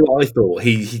exactly what I thought.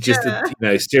 He just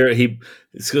they said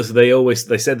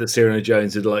that Cyrano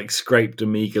Jones had like scraped a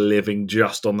meager living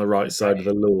just on the right side of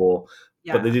the law.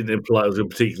 Yeah. But they didn't imply it was a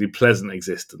particularly pleasant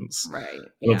existence. Right.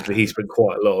 And obviously, he spent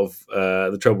quite a lot of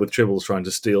the trouble with Tribbles trying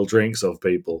to steal drinks off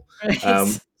people. Right.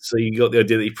 So you got the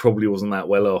idea that he probably wasn't that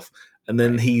well off. And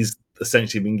then he's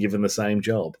essentially been given the same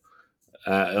job.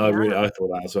 I thought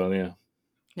that as well. Yeah.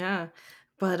 Yeah,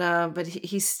 but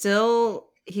he still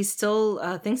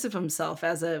thinks of himself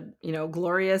as a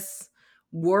glorious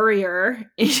warrior,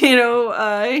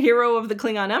 hero of the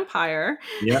Klingon Empire.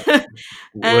 Yeah.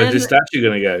 Where's his statue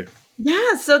gonna go?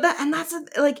 Yeah, so that's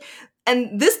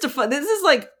this is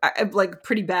like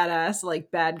pretty badass,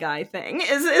 like bad guy thing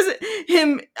is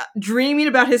him dreaming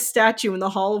about his statue in the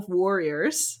Hall of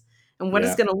Warriors and what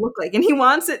it's gonna look like, and he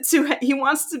wants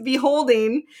to be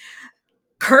holding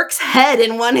Kirk's head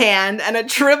in one hand and a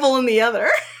Tribble in the other.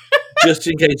 Just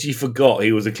in case he forgot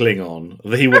he was a Klingon.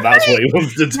 That's what he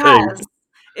wants to do. Yes,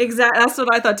 exactly. That's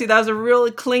what I thought too. That was a real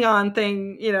Klingon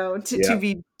thing,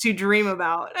 to dream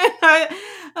about.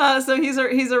 So he's a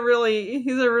really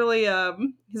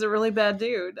bad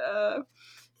dude.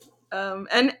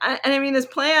 And I mean, his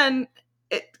plan,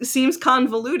 it seems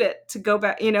convoluted to go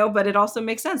back, but it also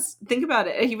makes sense. Think about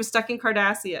it. He was stuck in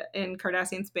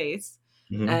Cardassian space.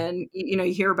 Mm-hmm. And you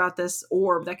hear about this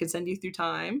orb that can send you through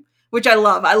time, which I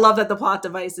love. I love that the plot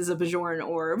device is a Bajoran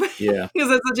orb. Yeah,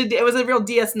 because it was a real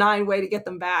DS9 way to get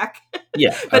them back.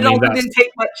 Yeah, but it also didn't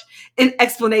take much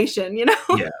explanation. Yeah,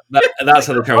 that's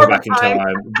how they travel back in time.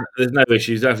 There's no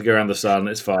issues. You don't have to go around the sun.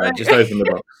 It's fine. Just open the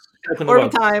box. Orb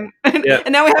of time. Yeah.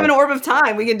 And now we have an orb of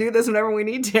time. We can do this whenever we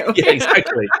need to. Yeah,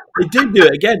 exactly. They do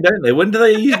it again, don't they? When do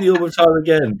they use the orb of time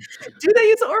again? Do they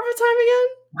use the orb of time again?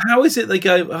 How is it they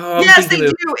go? Yes, they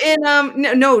do.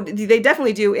 No, they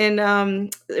definitely do. In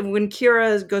when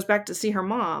Kira goes back to see her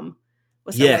mom.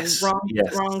 What's that one?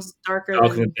 Wrong's darker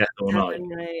than death or night.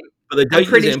 Right. But they don't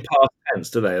use it in past tense,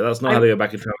 do they? That's not how they go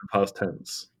back in time in past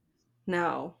tense.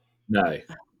 No.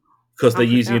 Because they're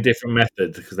using a different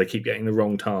method because they keep getting the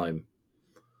wrong time.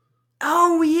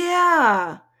 Oh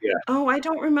yeah. Yeah. Oh, I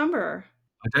don't remember.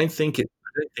 I don't think it's.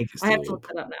 I have to look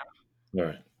that up now. All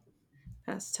right.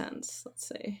 Past tense. Let's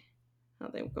see how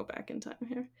they go back in time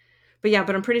here. But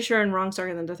I'm pretty sure in Wrong's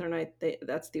Darker Than Death or Night,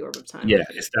 that's the orb of time. Yeah,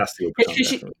 that's the orb of time.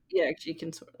 She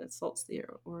can sort of assaults the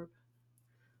orb.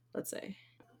 Let's say.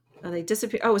 They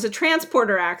disappear. Oh, it was a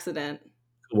transporter accident.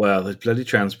 Well, there's bloody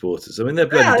transporters. I mean, they're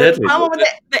bloody deadly.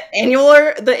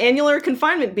 The annular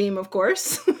confinement beam, of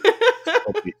course.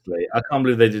 Obviously. I can't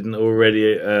believe they didn't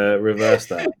already reverse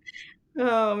that.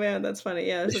 Oh, man, that's funny.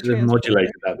 Yeah, they should have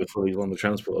modulated that before they won the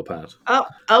transporter pad. Oh,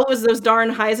 it was those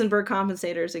darn Heisenberg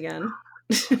compensators again.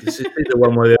 This is either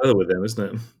one way or the other with them,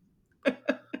 isn't it?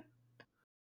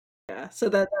 Yeah, so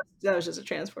that was just a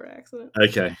transport accident.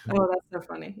 Okay. Oh, that's so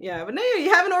funny. Yeah, but no,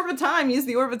 you have an orb of time. Use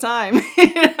the orb of time.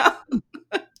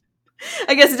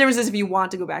 I guess the difference is if you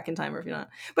want to go back in time or if you're not.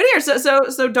 But here, so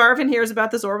Darvin hears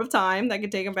about this orb of time that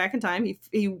could take him back in time. He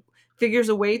figures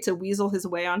a way to weasel his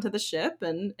way onto the ship,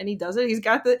 and he does it. He's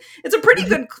got it's a pretty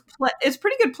good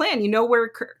plan. You know where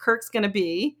Kirk's going to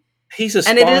be. He's a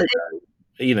spy.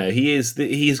 He is.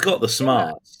 He's got the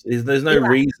smarts. Yeah. There's no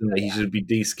reason that he should be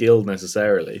de-skilled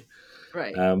necessarily.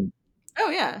 Right. Oh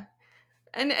yeah.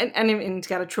 And he's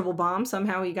got a triple bomb.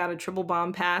 Somehow he got a triple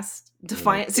bomb past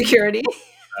Defiant security.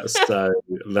 So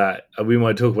that we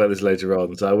might talk about this later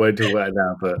on. So I won't talk about it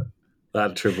now. But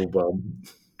that triple bomb.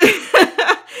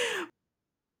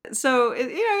 So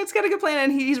it's got a good plan,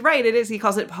 and he's right. It is. He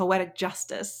calls it poetic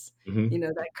justice. Mm-hmm.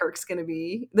 That Kirk's going to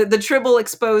be the Tribble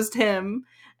exposed him,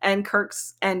 and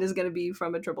Kirk's end is going to be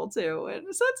from a Tribble too.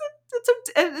 And so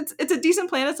it's a decent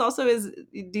plan. It's also is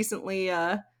decently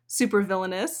super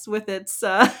villainous with its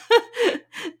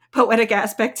poetic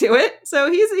aspect to it.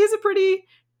 So he's a pretty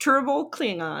Turbo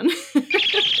Klingon.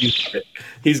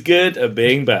 He's good at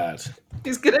being bad.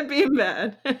 He's good at being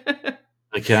bad.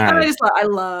 Okay. And I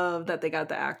love that they got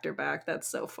the actor back. That's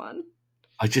so fun.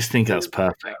 I just think that's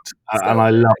perfect. So And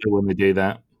I love it when they do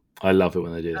that. I love it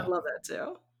when they do I that. love that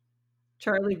too.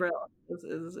 Charlie Brown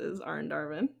is Arn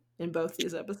Darvin in both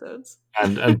these episodes.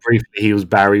 And briefly, he was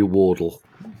Barry Wardle.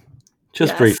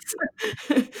 Just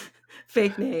briefly.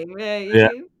 Fake name. Yeah.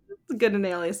 It's good an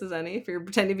alias as any if you're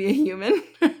pretending to be a human.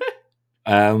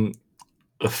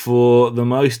 For the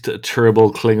most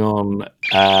terrible Klingon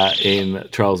in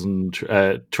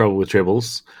Trouble with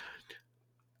Tribbles,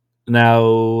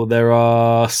 now there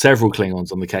are several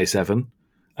Klingons on the K7,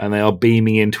 and they are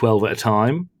beaming in 12 at a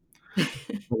time.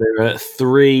 There are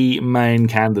 3 main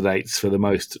candidates for the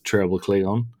most terrible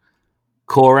Klingon.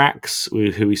 Korax,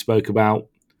 who we spoke about,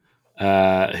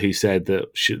 who said that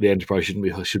the Enterprise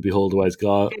should be hauled away as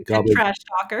garbage. Trash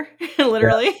talker,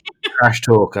 literally. Yeah, trash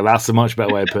talker. That's a much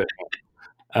better way of putting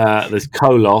it. There's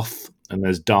Koloth and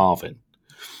there's Darvin.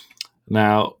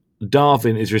 Now,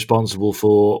 Darvin is responsible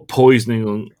for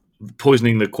poisoning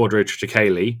the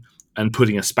Quadritriticale and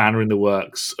putting a spanner in the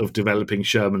works of developing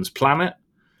Sherman's planet.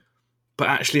 But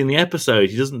actually, in the episode,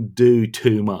 he doesn't do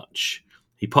too much.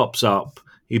 He pops up,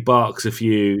 he barks a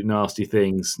few nasty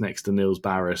things next to Niels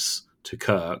Barris to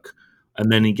Kirk,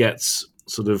 and then he gets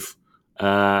sort of,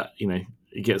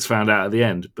 he gets found out at the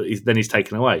end, but then he's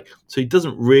taken away. So he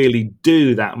doesn't really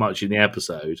do that much in the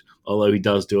episode, although he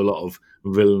does do a lot of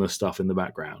villainous stuff in the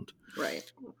background. Right.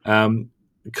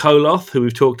 Koloth, who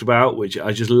we've talked about, which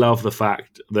I just love the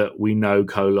fact that we know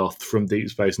Koloth from Deep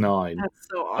Space Nine. That's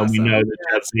so awesome. And we know that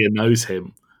Jadzia knows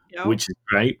him, which is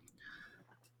great.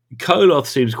 Koloth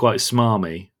seems quite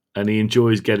smarmy, and he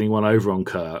enjoys getting one over on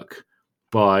Kirk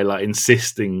by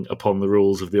insisting upon the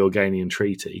rules of the Organian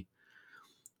Treaty.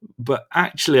 But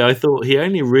actually, I thought he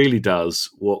only really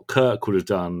does what Kirk would have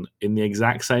done in the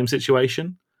exact same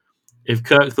situation. If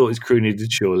Kirk thought his crew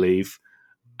needed shore leave,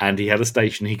 and he had a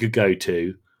station he could go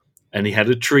to, and he had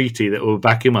a treaty that would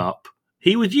back him up,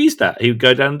 he would use that. He would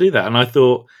go down and do that. And I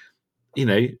thought,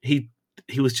 he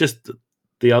was just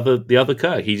the other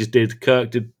Kirk. He just did.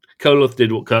 Koloth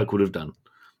did what Kirk would have done,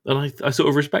 and I sort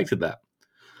of respected that.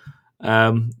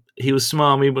 He was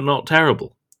smarmy, but not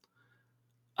terrible.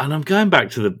 And I'm going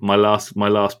back to my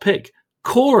last pick.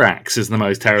 Korax is the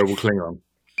most terrible Klingon.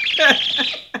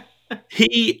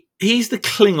 He's the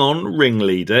Klingon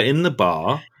ringleader in the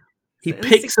bar. He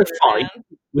picks a fight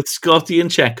with Scotty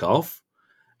and Chekhov,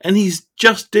 and he's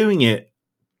just doing it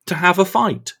to have a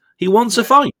fight. He wants a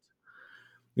fight.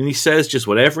 And he says just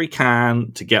whatever he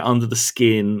can to get under the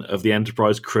skin of the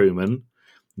Enterprise crewmen,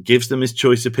 gives them his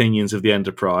choice opinions of the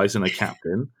Enterprise and a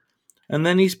captain, and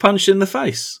then he's punched in the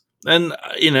face. And,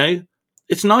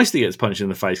 it's nice that he gets punched in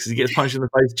the face because he gets punched in the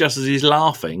face just as he's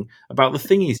laughing about the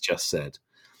thing he's just said.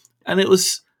 And it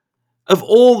was...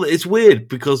 it's weird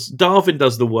because Darvin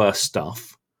does the worst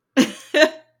stuff.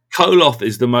 Koloth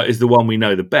is the one we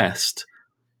know the best,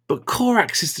 but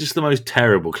Korax is just the most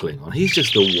terrible Klingon. He's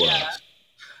just the worst,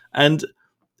 and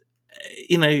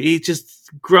he's just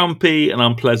grumpy and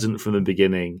unpleasant from the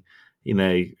beginning.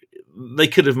 They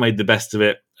could have made the best of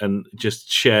it and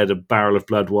just shared a barrel of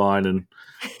blood wine and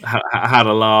had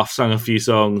a laugh, sung a few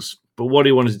songs. But what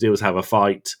he wanted to do was have a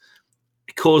fight.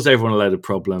 It caused everyone a load of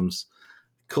problems.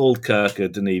 Called Kirk a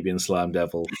Danubian slime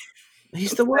devil.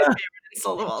 He's the worst.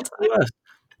 Insult of all time.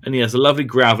 And he has a lovely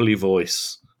gravelly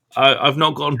voice. I've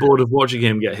not gotten bored of watching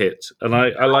him get hit, and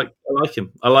I like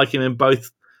him. I like him in both.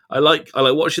 I like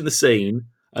watching the scene,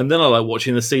 and then I like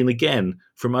watching the scene again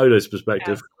from Odo's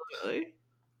perspective. Absolutely.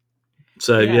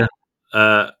 So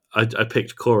I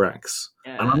picked Korax,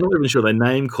 and I'm not even sure they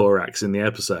named Korax in the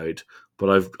episode, but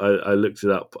I looked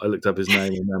it up. I looked up his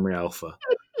name in Memory Alpha.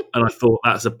 And I thought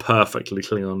that's a perfectly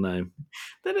Klingon name.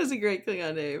 That is a great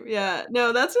Klingon name. Yeah.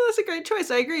 No, that's a great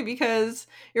choice. I agree because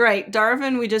you're right.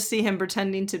 Darvin, we just see him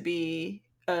pretending to be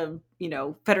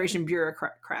Federation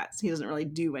bureaucrats. He doesn't really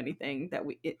do anything that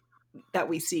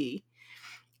we see.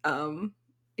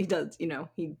 He does,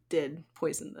 he did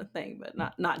poison the thing, but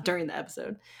not during the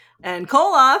episode. And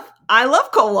Koloth, I love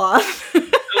Koloth.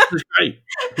 He's great.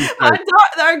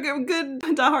 Our good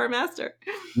Dahar master.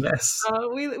 Yes.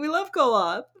 We love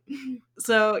Koloth.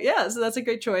 So that's a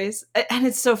great choice. And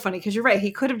it's so funny because you're right.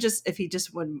 He could have if he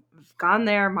just would have gone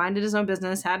there, minded his own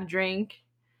business, had a drink,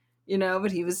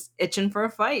 but he was itching for a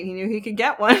fight. He knew he could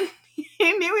get one.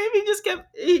 He knew if he just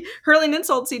kept hurling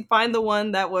insults, he'd find the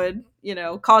one that would,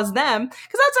 cause them.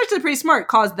 Because that's actually pretty smart.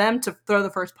 Cause them to throw the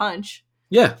first punch.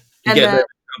 Yeah. And get them in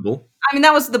trouble. I mean,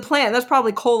 that was the plan. That's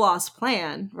probably Koloth's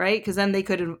plan, right? Because then they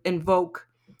could invoke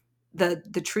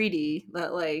the treaty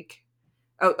that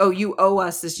you owe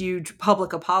us this huge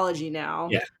public apology now.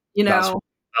 Yeah, you know.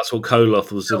 That's what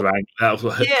Koloth was sort of that was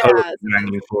what Koloth was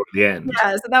angling for at the end.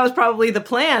 Yeah, so that was probably the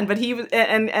plan. But he was,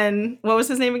 and what was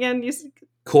his name again?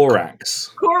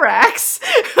 Corax.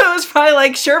 It was probably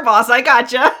like, sure, boss, I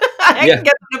gotcha. I can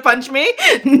get them to punch me,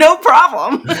 no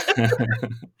problem.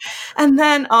 And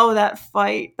then, that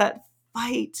fight.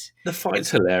 The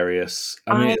fight's hilarious.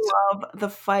 I love the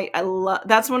fight.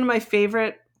 That's one of my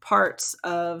favorite parts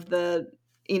of the,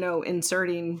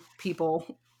 inserting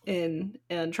people in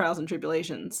Trials and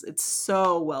Tribulations. It's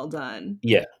so well done.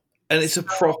 Yeah. And it's a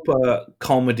proper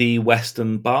comedy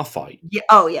Western bar fight. Yeah.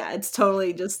 Oh yeah. It's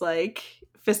totally just like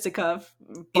fisticuff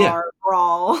bar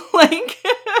brawl. Like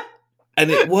and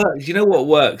it works. You know what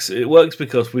works? It works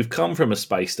because we've come from a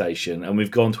space station and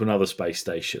we've gone to another space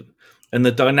station. And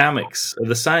the dynamics are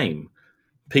the same.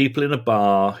 People in a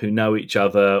bar who know each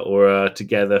other or are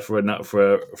together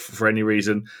for any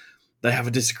reason, they have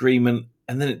a disagreement,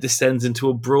 and then it descends into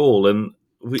a brawl. And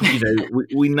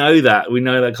we know that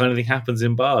kind of thing happens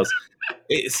in bars.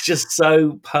 It's just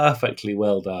so perfectly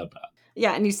well done.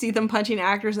 Yeah, and you see them punching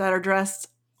actors that are dressed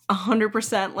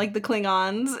 100% like the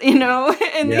Klingons, in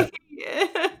the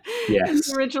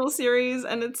original series,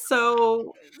 and it's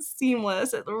so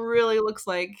seamless. It really looks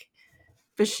like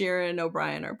Bashir and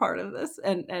O'Brien are part of this,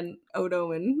 and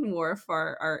Odo and Worf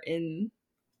are in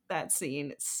that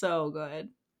scene. It's so good.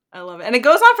 I love it, and it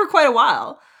goes on for quite a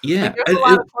while. Yeah, there's a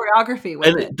lot of choreography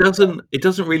with it. It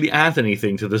doesn't really add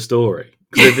anything to the story.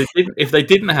 If they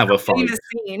didn't have a fight,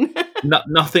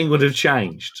 nothing would have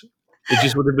changed. It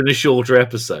just would have been a shorter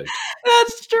episode.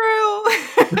 That's true.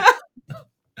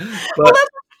 But, well,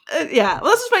 that's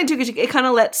just funny too, because it kind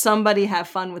of let somebody have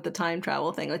fun with the time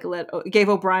travel thing. Like it gave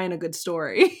O'Brien a good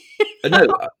story.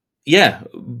 Yeah,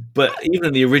 but even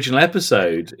in the original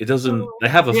episode, it doesn't. They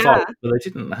have a fight, but they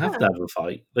didn't have to have a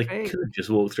fight. They could have just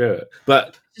walked through it.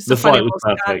 But the fight was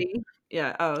perfect. Scotty.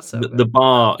 Yeah. Oh, so the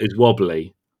bar is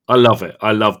wobbly. I love it.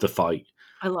 I love the fight.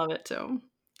 I love it too.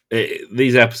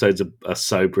 These episodes are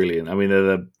so brilliant. I mean, they're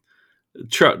the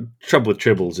Trouble with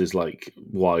Tribbles is like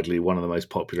widely one of the most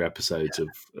popular episodes of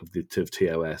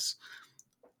TOS.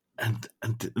 And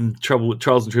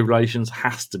Trials and Tribulations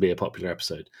has to be a popular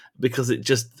episode because it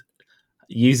just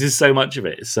uses so much of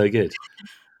it. It's so good.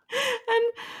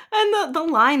 And the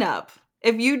lineup.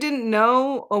 If you didn't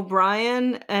know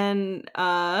O'Brien and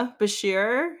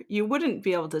Bashir, you wouldn't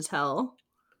be able to tell.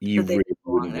 You really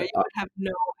wouldn't. You would have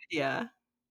no idea.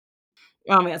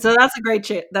 Oh man, so that's a great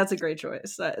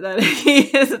choice. That he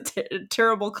is a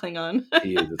terrible Klingon.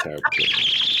 He is a terrible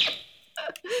Klingon.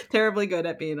 Terribly good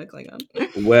at being a Klingon.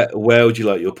 Where would you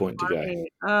like your point to go?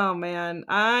 Oh man,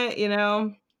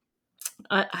 I'm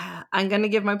gonna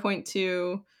give my point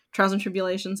to Trials and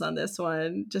Tribulations on this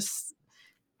one. Just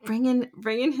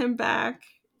bringing him back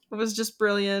was just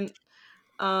brilliant.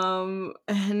 And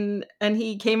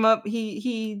he came up.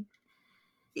 He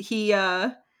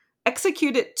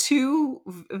executed two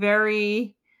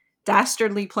very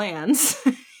dastardly plans.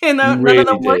 None of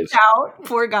them worked out.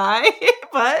 Poor guy,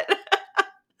 but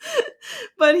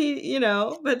he,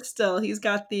 but still, he's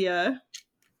got the effort.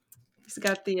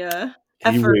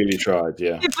 He really tried,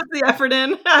 yeah. He put the effort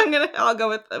in. I'll go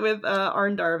with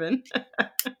Arn Darvin.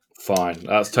 Fine,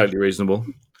 that's totally reasonable.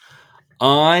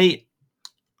 I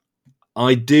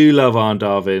do love Arn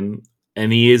Darvin,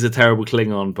 and he is a terrible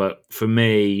Klingon, but for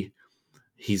me,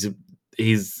 he's not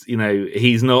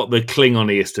the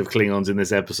Klingoniest of Klingons in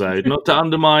this episode. Not to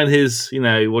undermine his,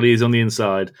 what he is on the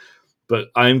inside, but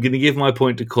I'm going to give my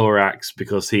point to Corax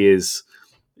because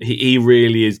he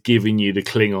really is giving you the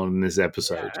Klingon in this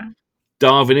episode. Yeah.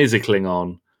 Darvin is a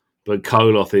Klingon, but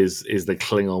Koloth is the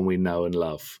Klingon we know and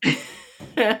love.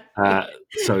 Not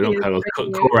Koloth.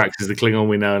 Corax is the Klingon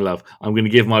we know and love. I'm going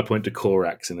to give my point to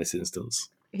Corax in this instance.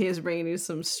 He is bringing you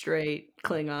some straight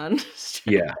Klingon.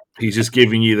 Yeah, he's just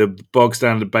giving you the bog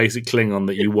standard basic Klingon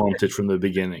that you wanted from the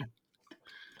beginning.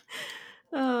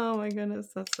 Oh my goodness,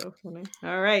 that's so funny.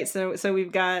 All right, so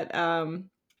we've got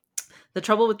The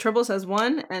Trouble with Tribbles has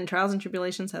 1, and Trials and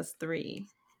Tribulations has 3.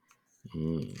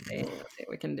 Okay, let's see what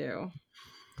we can do.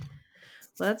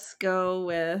 Let's go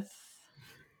with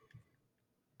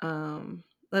so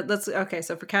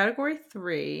for category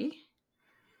 3,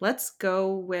 let's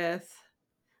go with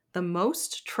the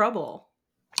most trouble.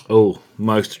 Oh,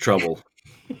 most trouble.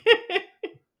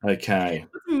 Okay.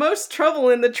 Most trouble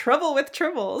in The Trouble with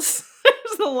Tribbles.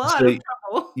 There's a lot of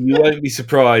trouble. You won't be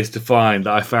surprised to find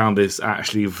that I found this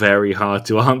actually very hard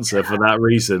to answer for that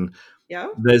reason. Yeah.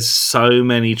 There's so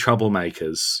many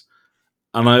troublemakers.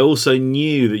 And I also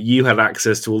knew that you had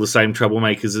access to all the same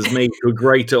troublemakers as me to a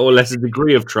greater or lesser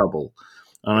degree of trouble.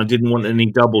 and I didn't want any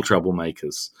double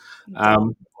troublemakers.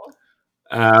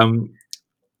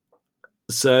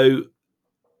 So,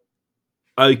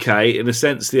 okay, in a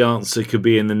sense, the answer could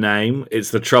be in the name.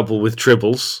 It's the trouble with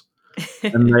tribbles.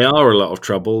 And they are a lot of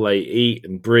trouble. They eat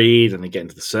and breed, and they get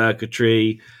into the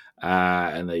circuitry,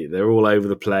 and they're all over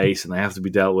the place, and they have to be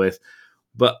dealt with.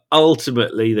 But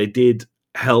ultimately, they did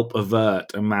help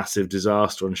avert a massive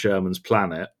disaster on Sherman's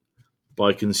planet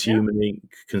by consuming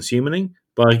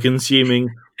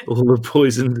all the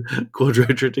poisoned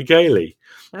Quadrotriticale.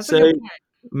 So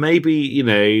maybe,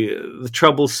 the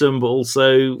troublesome, but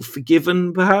also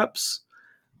forgiven, perhaps.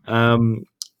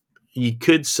 You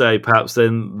could say perhaps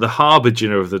then the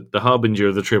harbinger of the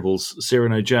tribbles,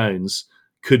 Cyrano Jones,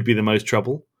 could be the most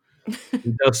trouble.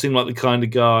 He does seem like the kind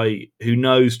of guy who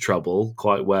knows trouble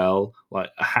quite well, like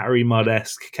a Harry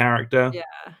Mudd-esque character.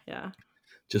 Yeah.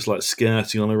 Just like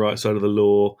skirting on the right side of the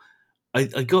law.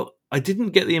 I didn't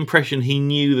get the impression he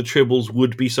knew the tribbles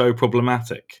would be so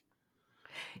problematic.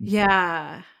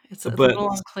 Yeah, it's a little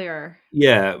unclear.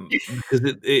 Yeah, because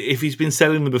if he's been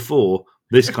selling them before,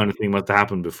 this kind of thing must have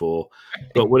happened before.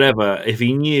 But whatever, if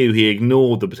he knew, he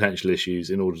ignored the potential issues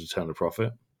in order to turn a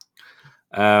profit.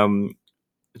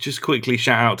 Just quickly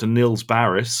shout out to Nils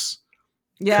Barris.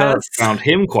 Yes. Kirk found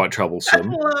him quite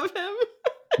troublesome. I love him.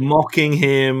 Mocking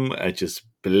him, just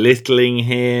belittling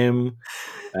him.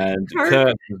 And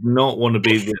Kirk does not want to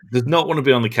be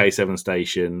on the K7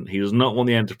 station. He does not want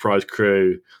the Enterprise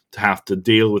crew to have to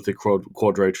deal with the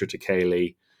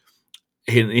Quadrotriticale.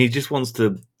 He just wants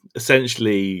to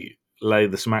essentially lay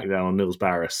the smackdown on Nils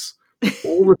Barris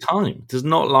all the time. Does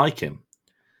not like him.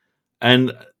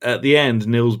 And at the end,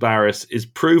 Nils Barris is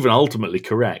proven ultimately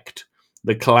correct.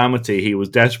 The calamity he was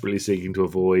desperately seeking to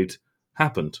avoid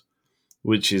happened,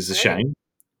 which is a shame.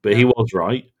 But he was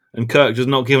right. And Kirk does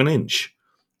not give an inch.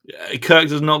 Kirk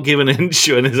does not give an inch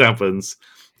when this happens.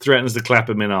 Threatens to clap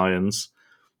him in irons.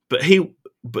 But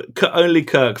only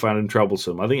Kirk found him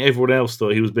troublesome. I think everyone else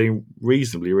thought he was being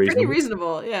reasonably reasonable. Pretty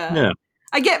reasonable, yeah.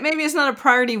 I get maybe it's not a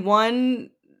priority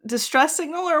one distress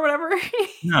signal or whatever.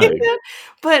 No.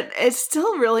 But it's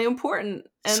still really important.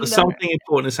 And so something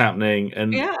important is happening,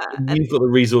 and you've got the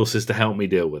resources to help me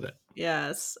deal with it.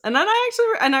 Yes. And then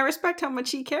I respect how much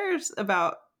he cares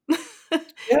about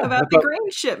the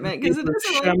grain shipment, because it is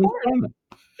really important.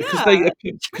 Because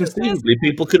conceivably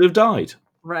people could have died.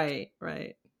 Right.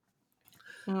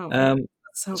 Oh,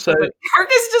 so but Kirk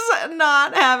is just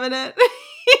not having it.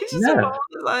 He's just rolling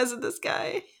his eyes at this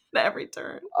guy at every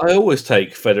turn. I always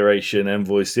take Federation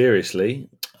envoys seriously,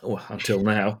 until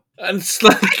now, and it's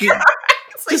like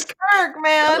Kirk,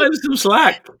 man. Give him some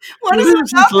slack. What is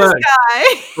it about this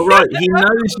guy? All right, he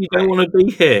knows you don't want to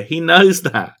be here. He knows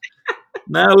that.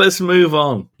 Now let's move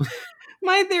on.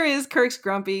 My theory is Kirk's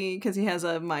grumpy because he has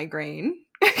a migraine.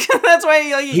 That's why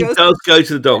he goes. Does go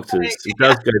to the doctors. He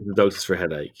does go to the doctors for a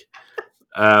headache.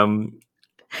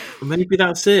 Maybe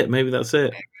that's it.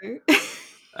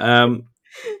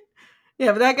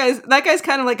 Yeah, but that guy's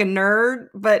kind of like a nerd,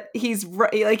 but he's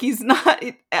not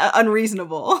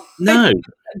unreasonable. No,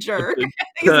 a jerk.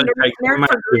 Kirk takes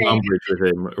massive umbrage with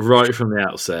him right from the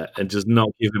outset and does not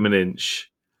give him an inch.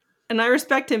 And I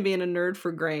respect him being a nerd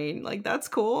for grain. Like, that's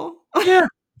cool. Yeah,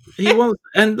 he wants,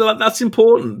 and that's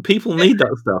important. People need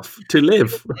that stuff to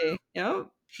live. Yep.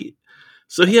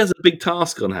 So he has a big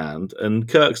task on hand, and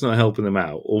Kirk's not helping him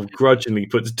out, or grudgingly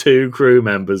puts 2 crew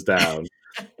members down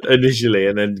initially,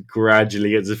 and then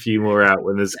gradually gets a few more out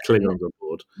when there's Klingons on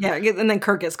board. Yeah, and then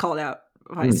Kirk gets called out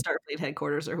by Starfleet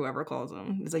headquarters or whoever calls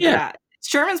him. He's like,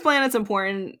 Sherman's planet's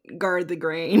important, guard the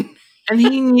grain. And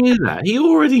he knew that. He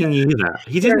already knew that.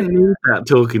 He didn't need that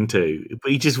talking to,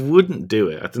 but he just wouldn't do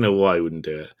it. I don't know why he wouldn't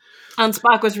do it. And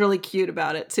Spock was really cute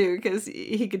about it, too, because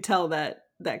he could tell that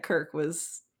Kirk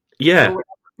was... Yeah. For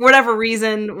whatever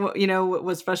reason,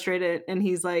 was frustrated, and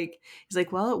he's like,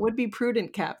 well, it would be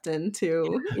prudent, Captain,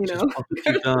 to,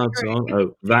 Put guards on.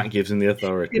 Oh, that gives him the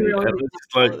authority.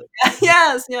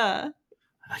 Yes, yeah.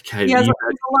 Okay. He has a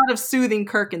lot of soothing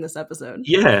Kirk in this episode.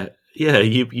 Yeah.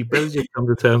 You better just come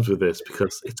to terms with this,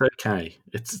 because it's okay.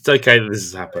 It's okay that this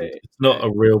has happened. It's not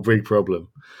a real big problem.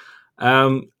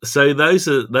 So those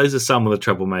are some of the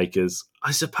troublemakers.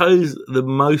 I suppose the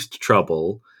most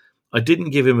trouble. I didn't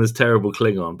give him as terrible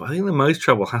Klingon, but I think the most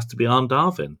trouble has to be Arne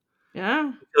Darvin.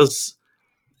 Yeah. Because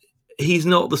he's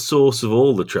not the source of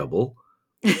all the trouble.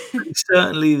 He's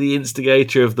certainly the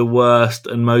instigator of the worst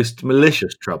and most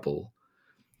malicious trouble.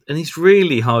 And he's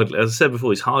really hardly, as I said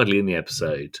before, he's hardly in the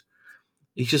episode.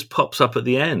 He just pops up at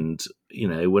the end,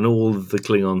 when all of the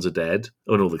Klingons are dead,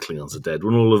 when all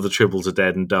of the tribbles are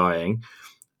dead and dying,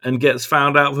 and gets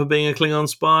found out for being a Klingon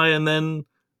spy, and then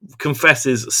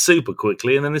confesses super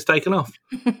quickly and then is taken off.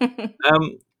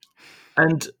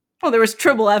 And well, there was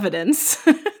Tribble evidence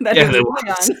that Yeah, he there was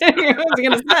was. on. I was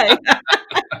going to say.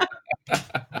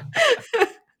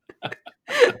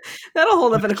 That'll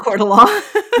hold up in a court of law.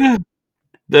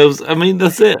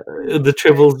 that's it. The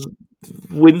Tribbles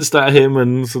winced at him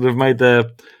and sort of made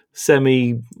their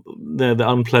the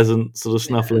unpleasant sort of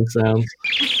snuffling sounds.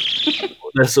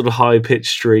 Their sort of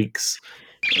high-pitched shrieks.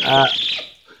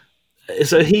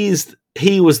 So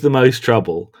he was the most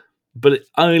trouble, but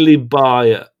only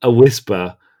by a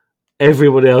whisper.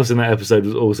 Everybody else in that episode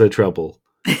was also trouble,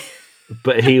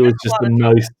 but he was just the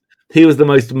most. He was the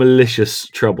most malicious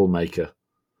troublemaker.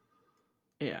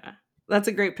 Yeah, that's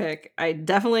a great pick. I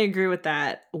definitely agree with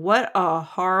that. What a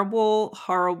horrible,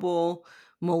 horrible,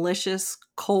 malicious,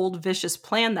 cold, vicious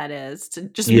plan that is to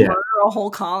just murder a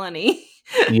whole colony.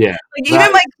 Yeah, like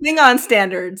even by Klingon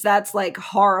standards, that's like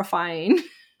horrifying.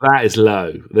 That is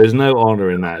low. There's no honor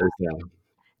in that, is there?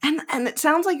 And it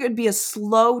sounds like it would be a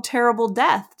slow, terrible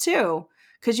death too,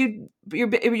 because you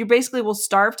basically will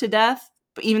starve to death,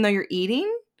 but even though you're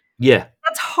eating. Yeah,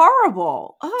 that's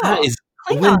horrible. Oh, that is.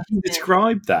 When you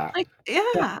describe that,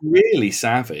 that's really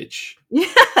savage.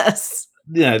 Yes.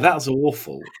 Yeah, that's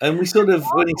awful. And we sort of,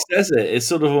 when he says it, it's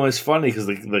sort of almost funny because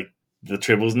the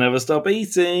Tribbles never stop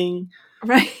eating.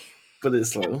 Right. But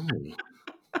it's like,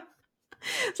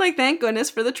 it's like, thank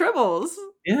goodness for the Tribbles.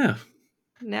 Yeah.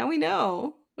 Now we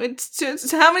know.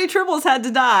 It's how many Tribbles had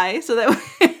to die so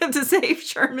that to save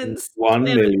Sherman's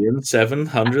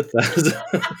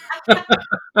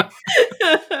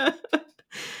 1,700,000.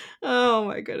 Oh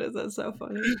my goodness, that's so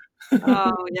funny.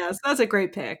 Oh yes, that's a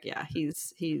great pick. Yeah,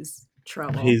 he's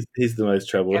trouble. He's the most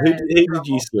trouble. Who did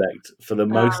you select for the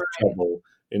most trouble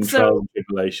in Trials and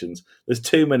Tribulations? There's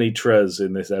too many Trez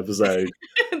in this episode.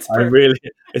 It's a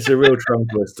real trunk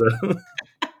twister.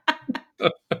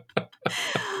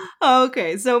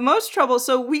 Okay, so most trouble.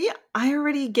 So I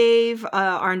already gave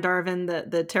Arn Darvin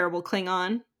the terrible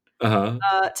Klingon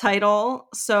title,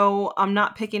 so I'm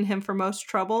not picking him for most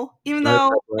trouble. Even though,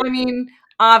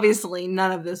 obviously,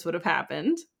 none of this would have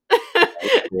happened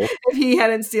if he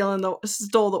hadn't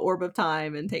stole the orb of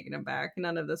time and taken him back.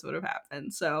 None of this would have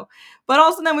happened. So, but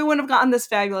also then we wouldn't have gotten this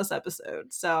fabulous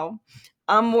episode. So,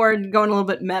 I'm more going a little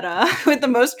bit meta with the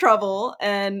most trouble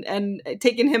and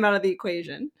taking him out of the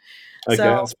equation.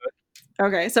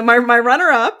 Okay, so my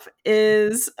runner-up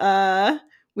is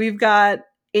we've got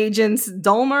Agents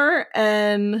Dulmer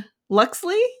and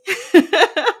Luxley from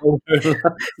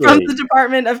the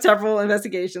Department of Temporal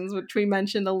Investigations, which we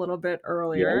mentioned a little bit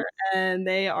earlier, and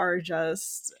they are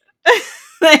just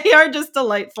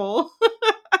delightful.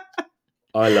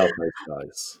 I love those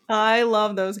guys. I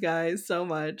love those guys so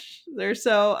much. They're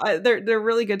they're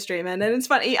really good straight men, and it's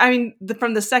funny. I mean,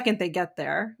 from the second they get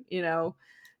there,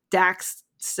 Dax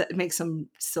makes some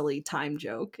silly time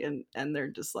joke, and they're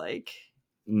just like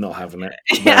not having it.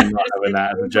 They're not having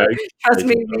that as a joke. Trust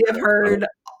me, we have heard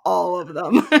all of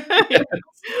them.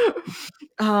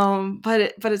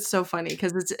 But it's so funny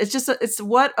because it's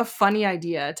what a funny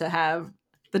idea to have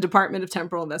the Department of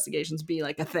Temporal Investigations be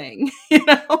like a thing,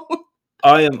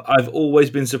 I've always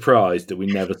been surprised that we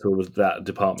never saw that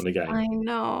department again. I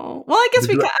know. Well, I guess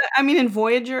in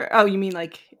Voyager. Oh, you mean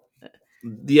like?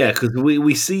 Yeah, because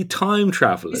we see time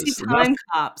travelers. We see time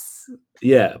cops.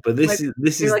 Yeah, but this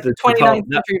is like the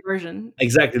 29th century version.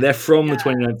 Exactly, they're from the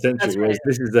 29th century, whereas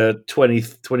this is the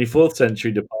 24th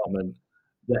century department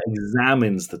that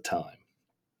examines the time.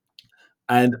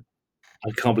 And I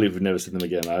can't believe we've never seen them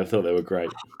again. I thought they were great.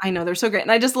 I know, they're so great.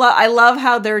 And I love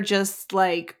how they're just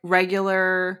like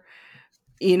regular,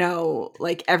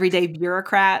 like everyday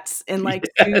bureaucrats and like,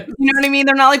 you know what I mean?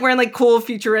 They're not like wearing like cool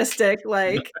futuristic,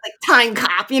 like time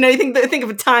cop. You think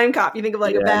of a time cop, you think of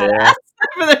like a badass.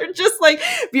 But they're just like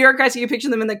bureaucrats. You picture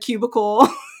them in the cubicle,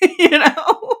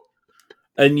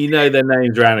 And their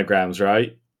names are anagrams,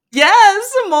 right?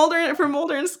 Yes, Mulder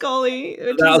and Scully.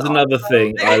 That was another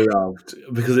thing I loved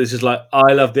because it's just like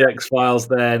I love the X-Files.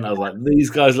 Then I was like, these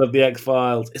guys love the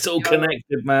X-Files. It's all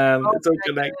connected, man. It's all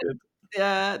connected.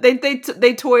 Yeah,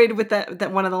 they toyed with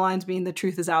that one of the lines being "the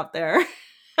truth is out there."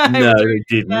 No, they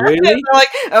didn't really. Like,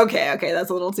 okay, that's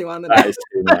a little too on the nose. That is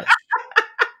too much.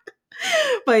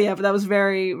 but that was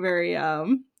very, very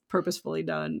purposefully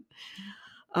done.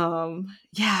 So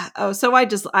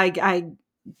I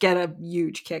get a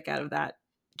huge kick out of that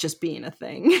just being a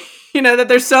thing. That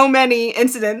there's so many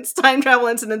time travel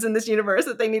incidents in this universe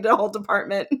that they need a whole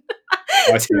department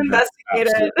to investigate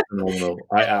it. Phenomenal.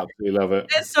 I absolutely love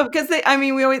it. And so because they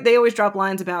always drop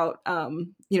lines about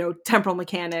temporal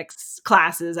mechanics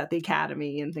classes at the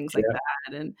academy and things like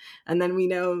that, and then we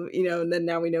know and then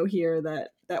now we know here that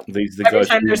these are the every guys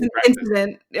time who there's an practice.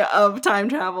 incident of time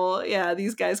travel,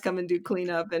 these guys come and do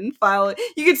cleanup and file.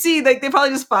 You could see like they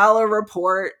probably just file a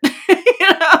report,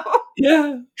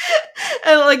 Yeah.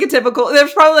 and like a typical.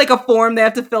 There's probably like a form they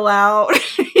have to fill out.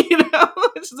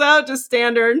 It's not just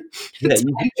standard. Yeah,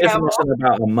 you can give them in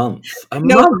about a month.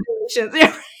 No month. relations.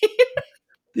 Yeah, right.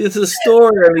 It's a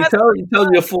story. And he tells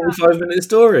you a 45-minute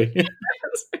story.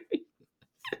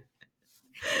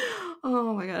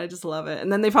 Oh my god, I just love it.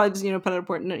 And then they probably just put out a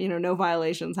report. No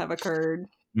violations have occurred.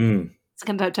 Mm. It's the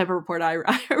kind of type of report I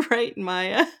write in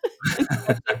my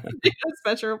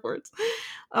special reports.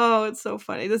 Oh, it's so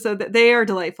funny. So they are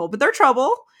delightful, but they're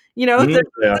trouble. They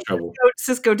are trouble.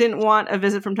 Cisco didn't want a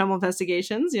visit from Temple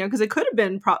Investigations, because it could have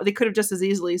been. They could have just as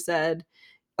easily said,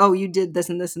 "Oh, you did this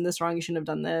and this and this wrong. You shouldn't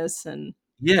have done this." And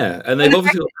yeah, and they've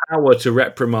obviously got power to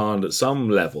reprimand at some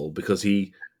level because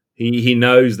he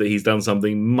knows that he's done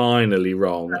something minorly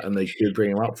wrong, and they could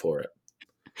bring him up for it.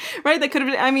 Right? They could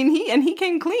have. I mean, he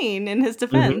came clean in his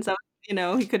defense. Mm-hmm.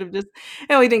 So, he could have just.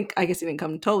 He didn't. I guess he didn't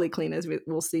come totally clean, as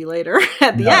we'll see later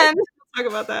at the end. We'll talk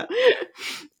about that.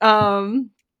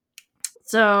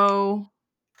 So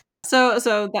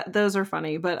that those are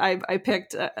funny, but I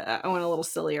picked. I went a little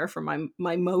sillier for my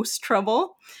most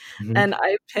trouble, and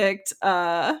I picked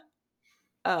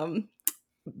Bashir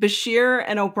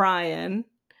and O'Brien,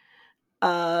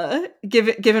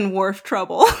 giving Worf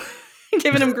trouble,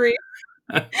 giving him grief.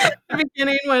 At the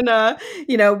beginning when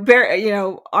Barry,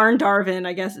 Arn Darvin,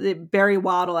 I guess Barry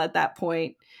Waddle at that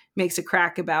point makes a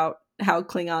crack about how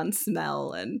Klingons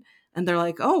smell, and they're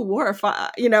like, "Oh, Worf,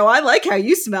 I like how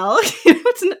you smell.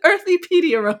 It's an earthy,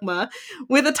 peaty aroma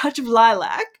with a touch of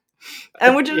lilac,"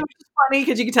 and which is funny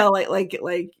because you can tell, like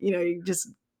you just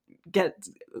get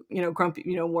grumpy,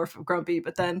 Worf grumpy,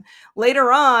 but then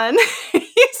later on,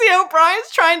 you see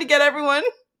O'Brien's trying to get everyone.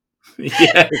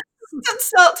 Yeah.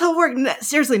 Tell Worf,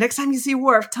 seriously, next time you see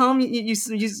Worf, tell him you just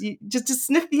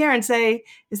sniff the air and say,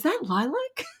 "Is that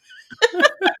lilac?"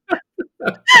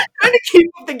 Trying to keep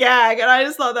up the gag, and I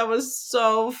just thought that was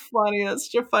so funny.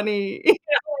 That's such a funny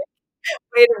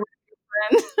way to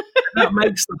friend. That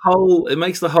makes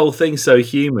the whole thing so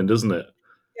human, doesn't it?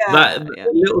 Yeah, A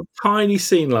little tiny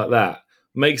scene like that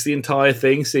makes the entire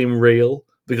thing seem real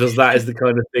because that is the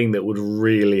kind of thing that would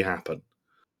really happen.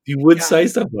 You would say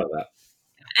stuff like that.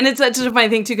 And it's such a funny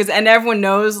thing too, and everyone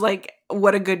knows like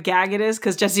what a good gag it is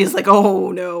because Jesse is like,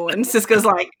 "Oh no," and Sisko's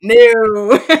like,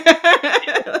 "No,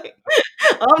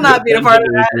 I'm not being a part of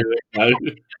that."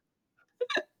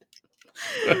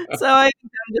 So I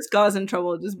think I'm just causing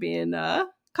trouble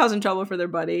for their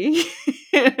buddy,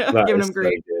 giving him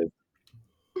grief.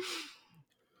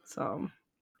 So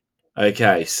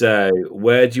okay, so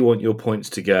where do you want your points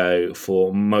to go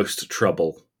for most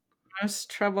trouble?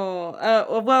 Most trouble.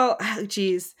 Well,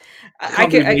 geez, I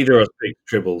could neither of us pick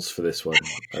tribbles for this one.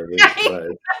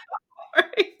 Right.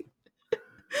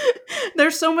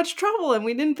 There's so much trouble, and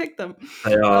we didn't pick them.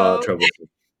 They are trouble.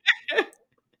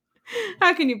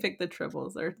 How can you pick the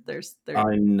tribbles? They're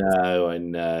I know. It's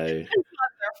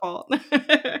not their fault.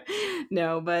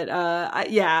 No, but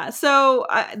yeah. So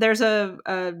there's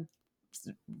a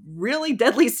really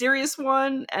deadly serious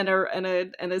one and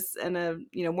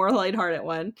a more lighthearted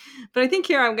one. But I think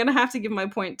here I'm gonna have to give my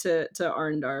point to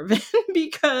Arn Darvin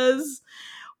because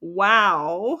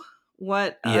wow,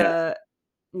 what a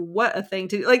thing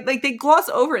to do. Like they gloss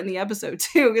over it in the episode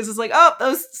too, because it's like, oh,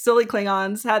 those silly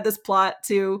Klingons had this plot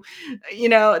to,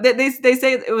 they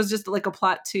say it was just like a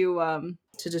plot to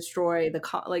destroy the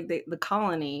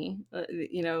colony,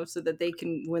 so that they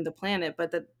can win the planet, but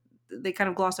that they kind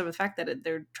of gloss over the fact that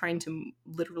they're trying to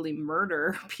literally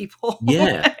murder people.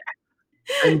 Yeah.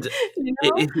 And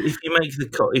if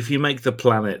you make the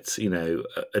planet,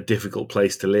 a difficult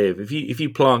place to live, if you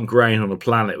plant grain on a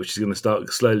planet which is going to start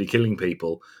slowly killing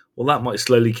people, well, that might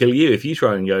slowly kill you if you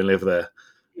try and go and live there.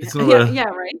 It's not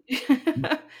right.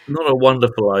 Not a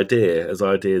wonderful idea as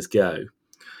ideas go.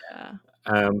 Yeah.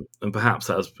 And perhaps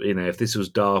that's if this was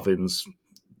Darwin's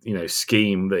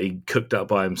scheme that he cooked up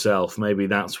by himself, maybe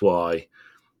that's why.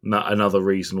 Another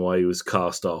reason why he was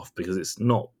cast off, because it's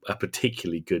not a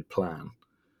particularly good plan.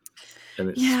 And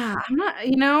it's, I'm not.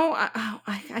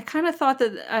 I kind of thought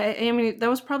that. I mean, that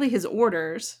was probably his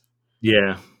orders.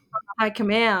 Yeah. High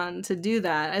command to do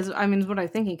that. Is what I'm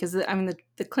thinking, because the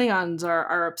Klingons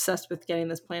are obsessed with getting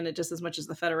this planet just as much as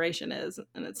the Federation is,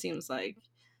 and it seems like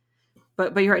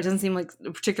but you're right. It doesn't seem like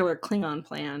a particular Klingon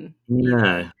plan.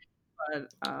 No. But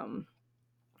I don't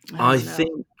know.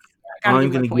 think I gotta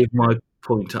I'm give my going to point. give my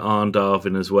point to Arne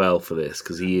Darwin as well for this,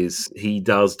 because he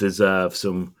does deserve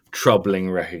some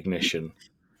troubling recognition.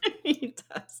 He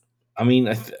does. I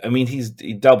mean,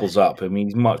 he doubles up. I mean,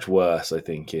 he's much worse, I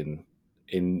think, in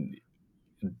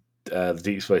the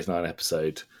Deep Space Nine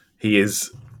episode. He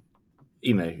is,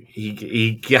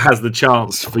 he has the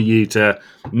chance for you to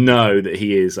know that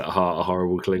he is at heart a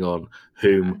horrible Klingon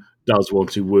whom does want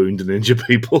to wound and injure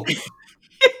people.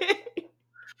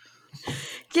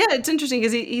 Yeah, it's interesting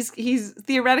because he's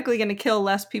theoretically going to kill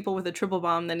less people with a triple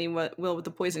bomb than he will with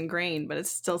the poison grain, but it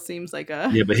still seems like a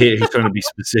Yeah, but here he's trying to be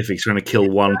specific. He's trying to kill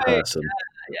one person.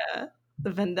 yeah,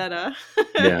 the vendetta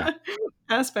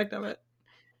aspect of it.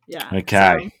 Yeah.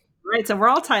 Okay. So we're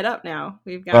all tied up now.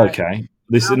 We've got Okay.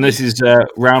 This is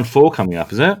round 4 coming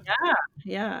up, is it?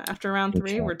 Yeah. After round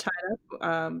 3, we're tied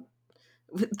up.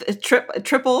 With a triple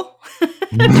triple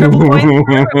points.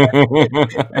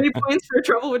 3 points for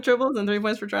trouble with triples and 3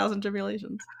 points for trials and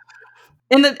tribulations.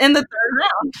 In the third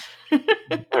round.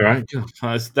 All right.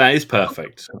 That is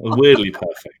perfect. Weirdly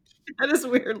perfect. That is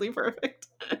weirdly perfect.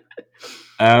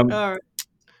 All right.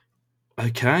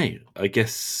 Okay. I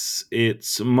guess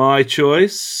it's my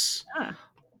choice. Yeah.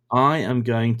 I am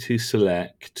going to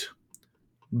select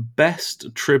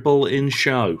Best Tribble in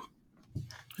Show.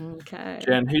 Okay.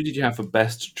 Jen, who did you have for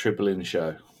Best Tribble in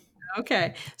Show?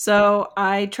 Okay. So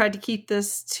I tried to keep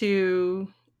this to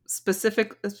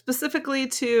specifically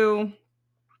to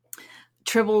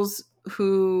tribbles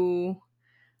who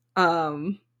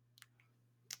I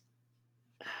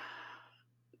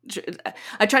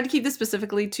tried to keep this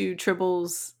specifically to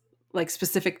tribbles like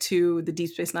specific to the Deep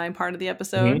Space Nine part of the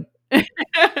episode.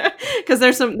 Because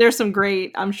there's some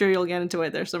great, I'm sure you'll get into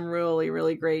it, there's some really,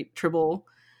 really great tribble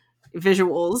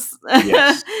visuals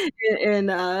in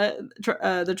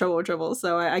the Trouble with Tribbles.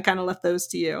 So I kind of left those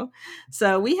to you.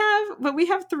 So we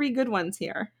have 3 good ones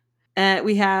here.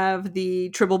 We have the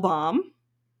Tribble Bomb,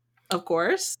 of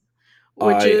course,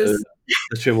 which is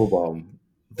the Tribble Bomb.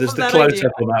 There's the close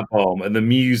up on that bomb and the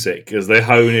music as they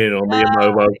hone in on the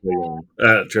immobile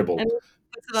Tribble. And he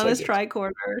puts it on his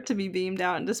tricorder to be beamed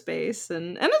out into space,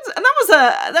 and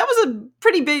that was a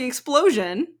pretty big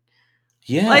explosion.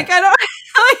 Yeah, like I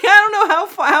don't know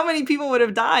how many people would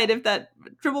have died if that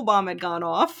Tribble Bomb had gone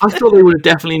off. I thought they would have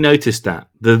dedefinitely noticed that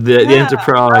the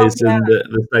Enterprise and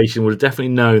the station would have definitely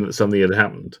known that something had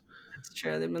happened. That's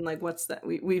true. They've been like, "What's that?"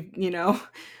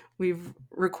 We've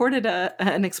recorded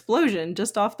an explosion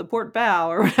just off the port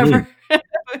bow or whatever.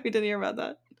 We didn't hear about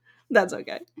that. That's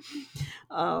okay.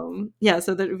 So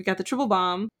we've got the Tribble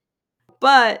Bomb,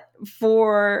 but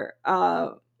for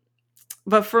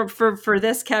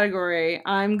this category,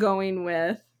 I'm going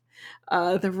with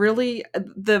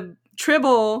the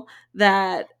Tribble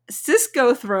that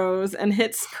Sisko throws and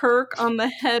hits Kirk on the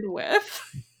head with,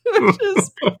 which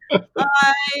is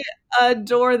I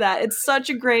adore that. It's such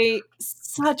a great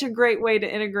way to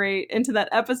integrate into that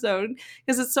episode,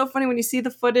 because it's so funny when you see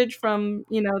the footage from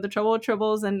the Trouble with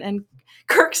Tribbles and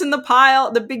Kirk's in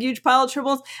the big huge pile of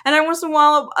tribbles, and every once in a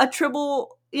while a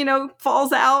tribble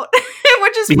falls out,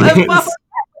 which is now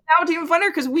it's even funnier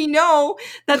because we know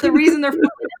that the reason they're falling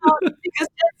out is because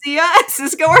Jadzia and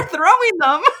Sisko are throwing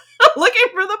them looking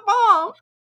for the bomb,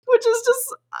 which is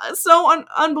just so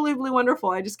unbelievably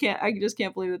wonderful. I just can't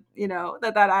believe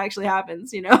that that actually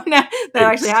happens. That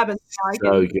actually happens. I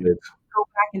can go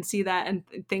back and see that and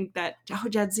think that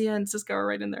Jadzia and Sisko are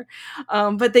right in there.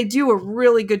 But they do a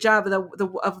really good job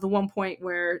of the one point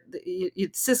where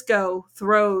Sisko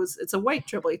throws. It's a white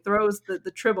tribble. He throws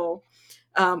the tribble.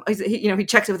 He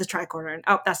checks it with his tricorder, and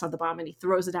that's not the bomb, and he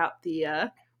throws it out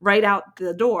right out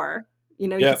the door. You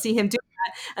can see him do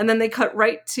that, and then they cut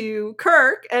right to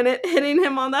Kirk and it hitting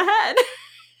him on the head,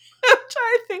 which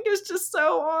I think is just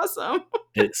so awesome.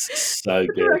 It's so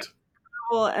good,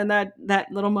 and that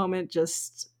little moment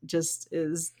just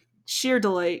is sheer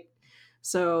delight.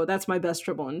 So that's my best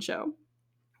Tribble in show.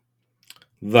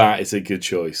 That is a good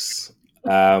choice.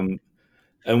 And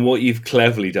what you've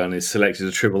cleverly done is selected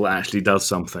a Tribble that actually does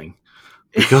something,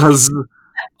 because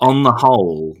on the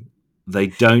whole, they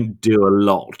don't do a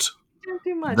lot.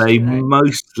 Too much, they're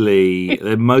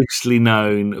mostly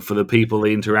known for the people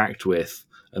they interact with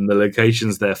and the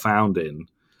locations they're found in.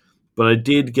 But I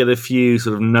did get a few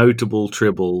sort of notable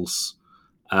Tribbles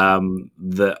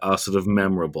that are sort of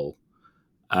memorable.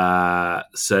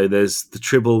 So there's the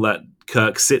Tribble that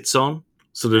Kirk sits on.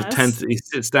 He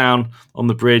sits down on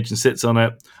the bridge and sits on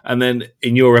it. And then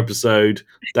in your episode,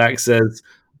 Dax says,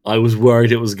 I was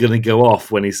worried it was going to go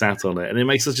off when he sat on it. And it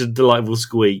makes such a delightful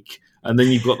squeak. And then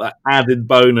you've got that added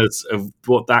bonus of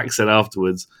what Dax said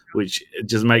afterwards, which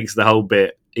just makes the whole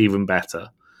bit even better.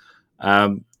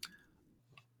 When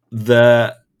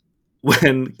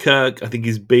Kirk, I think,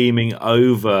 is beaming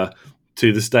over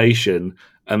to the station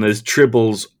and there's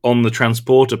tribbles on the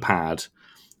transporter pad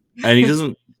and he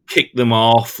doesn't kick them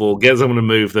off or get someone to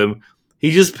move them. He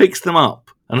just picks them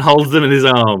up and holds them in his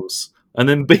arms and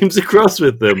then beams across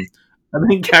with them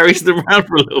and then carries them around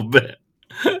for a little bit.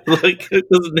 Like, Kirk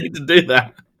doesn't need to do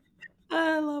that.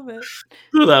 I love it.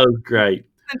 So that was great.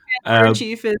 Our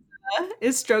chief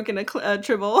is stroking a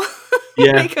tribble.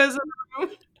 Yeah. Because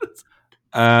of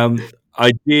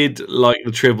I did like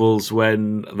the tribbles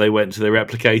when they went to the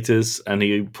replicators and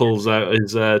he pulls out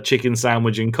his chicken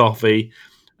sandwich and coffee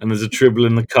and there's a tribble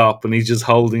in the cup and he's just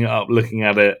holding it up, looking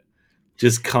at it.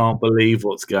 Just can't believe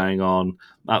what's going on.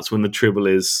 That's when the tribble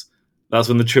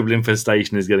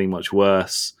infestation is getting much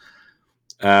worse.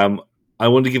 I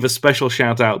want to give a special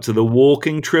shout out to the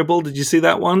walking tribble. Did you see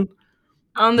that one?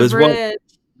 On the bridge.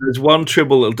 There's one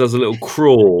tribble that does a little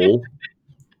crawl.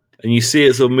 And you see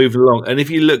it sort of moving along. And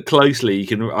if you look closely, you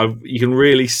can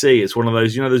really see it's one of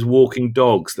those, those walking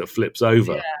dogs that flips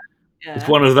over. Yeah. It's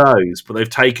one of those, but they've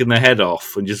taken the head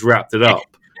off and just wrapped it up.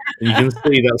 And you can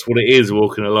see that's what it is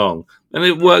walking along. And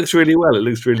it works really well. It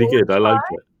looks really good. I like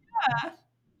it.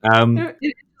 It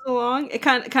inches along. It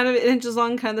kind of inches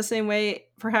along kind of the same way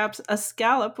perhaps a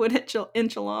scallop would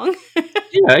inch along.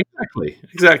 Yeah,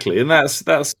 exactly. And that's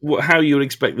how you would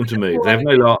expect them to move. They have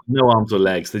no arms or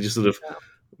legs. They're just sort of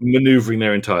maneuvering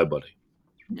their entire body.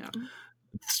 Yeah.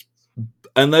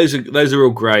 And those are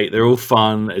all great. They're all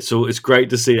fun. It's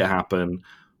great to see it happen.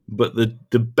 But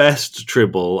the best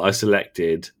tribble I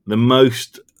selected, the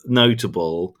most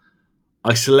notable,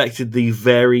 I selected the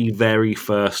very, very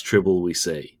first tribble we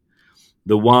see.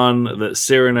 The one that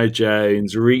Cyrano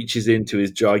Jones reaches into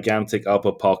his gigantic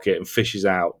upper pocket and fishes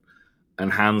out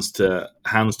and hands to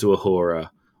Uhura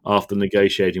after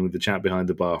negotiating with the chap behind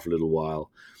the bar for a little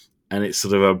while. And it's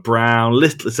sort of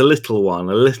it's a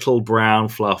little brown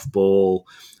fluff ball,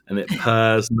 and it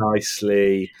purrs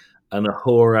nicely, and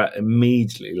Uhura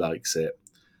immediately likes it.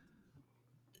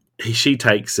 She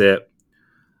takes it,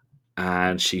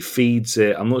 and she feeds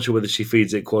it. I'm not sure whether she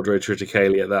feeds it Quadro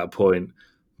Triticale at that point,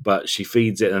 but she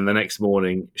feeds it, and the next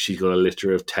morning, she's got a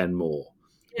litter of 10 more.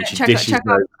 Yeah, and she check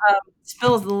out,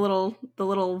 spills the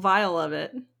little vial of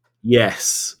it.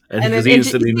 Yes, and because he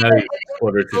instantly knows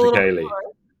Quadro Triticale.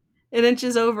 It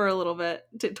inches over a little bit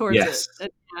towards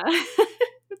it.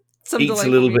 Eats a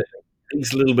little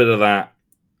bit of that,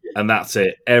 and that's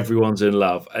it. Everyone's in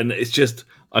love, and it's just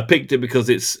I picked it because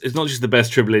it's not just the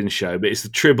best tribble in show, but it's the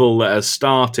tribble that has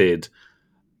started,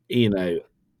 a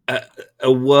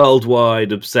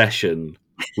worldwide obsession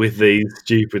with these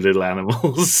stupid little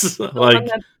animals. Like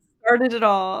started it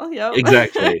all. Yep.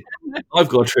 Exactly. I've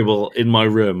got a tribble in my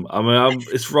room. I mean,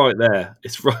 it's right there.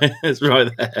 It's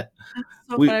right there.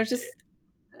 So fun. I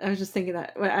was just thinking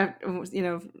that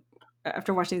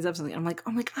after watching these episodes, I'm like,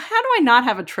 how do I not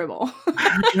have a tribble?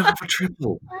 How do you not have a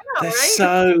tribble?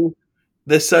 Know,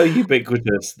 they're so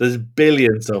ubiquitous. There's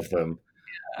billions of them,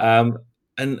 and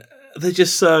they're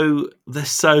so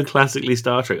classically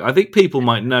Star Trek. I think people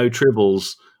might know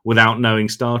tribbles without knowing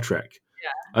Star Trek.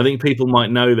 Yeah. I think people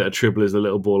might know that a tribble is a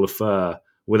little ball of fur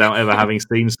without ever having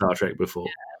seen Star Trek before.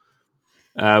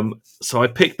 Yeah. So I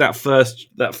picked that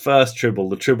first tribble,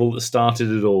 the tribble that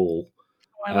started it all,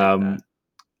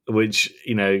 which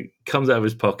comes out of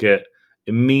his pocket,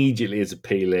 immediately is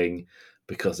appealing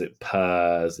because it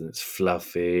purrs and it's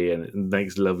fluffy and it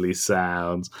makes lovely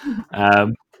sounds,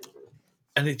 and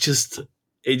it just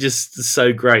is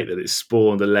so great that it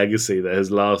spawned a legacy that has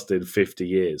lasted 50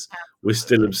 years. We're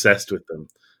still obsessed with them.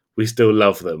 We still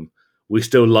love them. We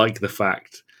still like the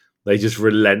fact they just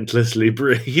relentlessly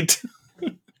breed.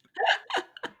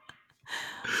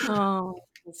 Oh,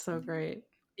 that's so great.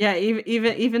 Yeah,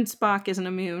 even Spock isn't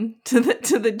immune to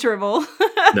the tribble.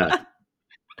 No.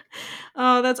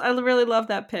 Oh, I really love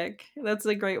that pick. That's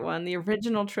a great one. The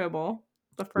original tribble,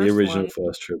 first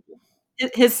first tribble.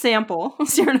 His sample,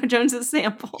 Cyrano Jones's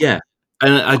sample. Yeah,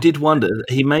 and I did wonder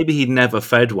he'd never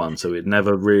fed one, so it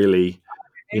never really,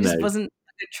 He just wasn't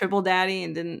a good tribble daddy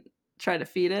and didn't try to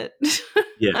feed it.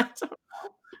 Yeah.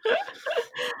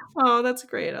 Oh, that's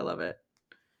great. I love it.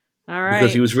 All right.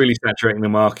 Because he was really saturating the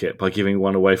market by giving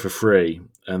one away for free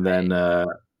and then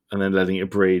letting it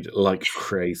breed like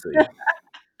crazy.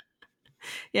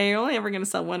 Yeah, you're only ever going to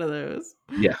sell one of those.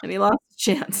 Yeah. And he lost a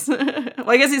chance. Well,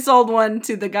 I guess he sold one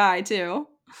to the guy, too.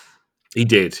 He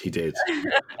did.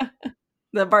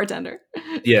 The bartender.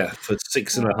 Yeah, for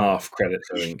 6.5 credits,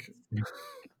 I think.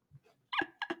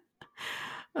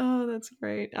 Oh, that's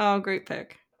great. Oh, great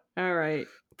pick. All right.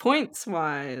 Points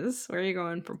wise, where are you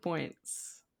going for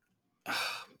points?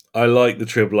 I like the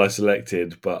Tribble I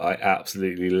selected, but I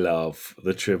absolutely love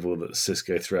the Tribble that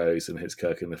Cisco throws and hits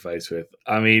Kirk in the face with.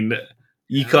 I mean,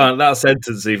 you can't. That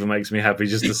sentence even makes me happy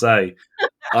just to say.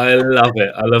 I love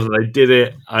it. I love that they did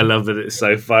it. I love that it's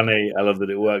so funny. I love that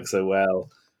it works so well.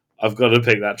 I've got to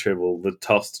pick that Tribble, the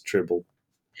tossed Tribble.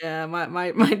 Yeah,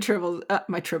 my Tribble,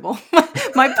 my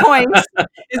points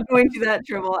is going to that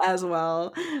Tribble as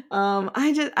well.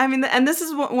 I mean, and this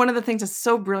is one of the things that's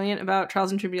so brilliant about Trials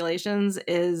and Tribulations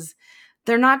is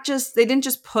they didn't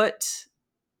just put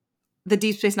the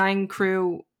Deep Space Nine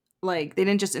crew, like they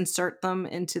didn't just insert them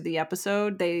into the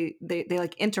episode. They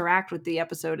like interact with the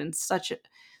episode in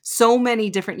so many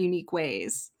different unique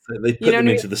ways. So they put them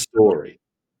into the story.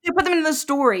 They put them into the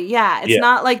story. Yeah, it's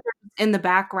not like they're in the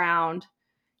background.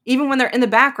 Even when they're in the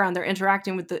background, they're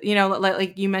interacting with the,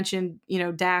 like you mentioned,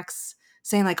 Dax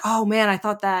saying like, "Oh man, I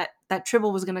thought that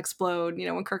Tribble was going to explode."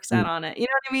 When Kirk sat on it, you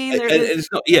know what I mean?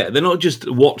 It's not. Yeah, they're not just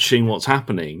watching what's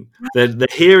happening; they're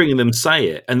hearing them say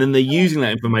it, and then they're using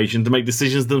that information to make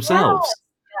decisions themselves.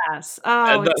 Yes.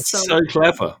 Oh, that's so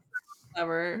clever.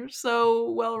 Clever,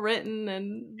 so well written,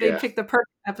 and they picked the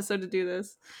perfect episode to do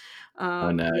this.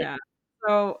 I know. Yeah.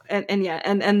 So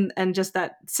and just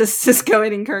that Cisco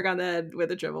hitting Kirk on the head with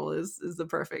a Tribble is the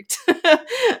perfect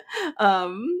the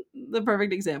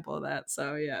perfect example of that.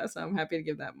 So so I'm happy to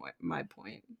give that my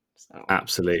point. So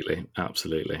absolutely.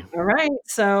 All right.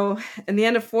 So in the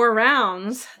end of 4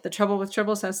 rounds, the Trouble with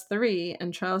Tribbles has 3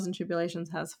 and Trials and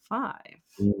Tribulations has 5.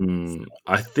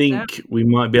 I think we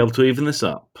might be able to even this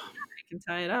up. I can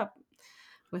tie it up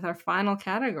with our final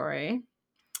category.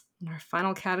 And our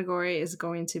final category is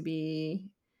going to be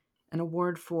an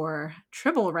award for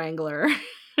Tribble Wrangler.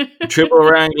 Tribble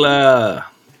Wrangler.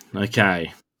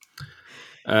 Okay.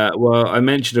 Well, I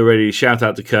mentioned already, shout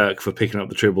out to Kirk for picking up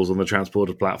the Tribbles on the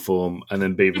transporter platform and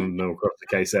then beaming them across the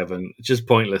K7. It's just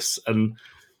pointless. And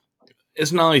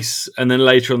it's nice. And then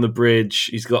later on the bridge,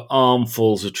 he's got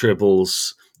armfuls of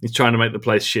Tribbles. He's trying to make the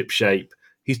place ship-shape.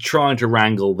 He's trying to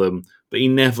wrangle them, but he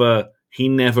never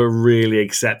really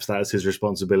accepts that as his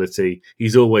responsibility.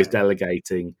 He's always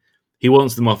delegating. He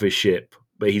wants them off his ship,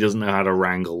 but he doesn't know how to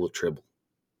wrangle the Tribble.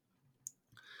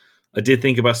 I did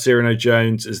think about Cyrano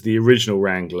Jones as the original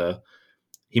Wrangler.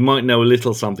 He might know a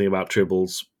little something about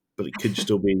Tribbles, but it could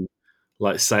still be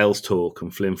like sales talk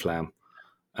and flim-flam.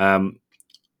 And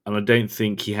I don't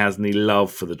think he has any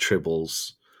love for the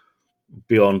Tribbles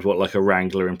beyond what like a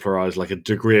Wrangler implies, like a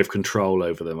degree of control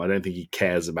over them. I don't think he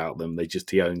cares about them.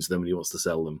 He owns them and he wants to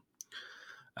sell them.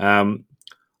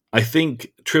 I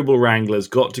think Tribble Wrangler's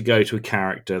got to go to a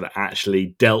character that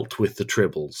actually dealt with the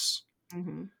Tribbles.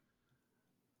 Mm-hmm.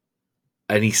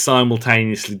 And he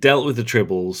simultaneously dealt with the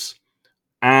Tribbles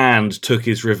and took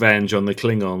his revenge on the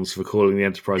Klingons for calling the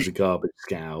Enterprise a garbage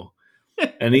scow.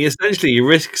 And he essentially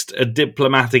risked a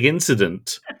diplomatic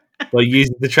incident by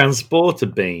using the transporter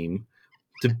beam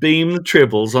to beam the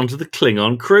Tribbles onto the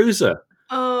Klingon cruiser.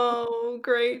 Oh,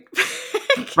 great.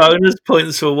 Bonus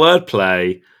points for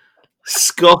wordplay.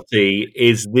 Scotty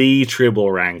is the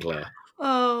Tribble Wrangler.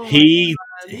 Oh, he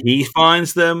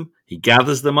finds them, he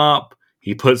gathers them up,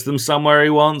 he puts them somewhere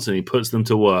he wants, and he puts them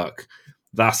to work.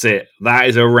 That's it. That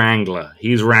is a Wrangler.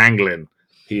 He's wrangling.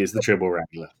 He is the Tribble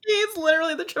Wrangler. He's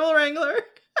literally the Tribble Wrangler.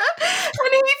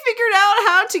 And he figured out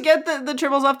how to get the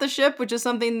Tribbles off the ship, which is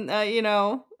something,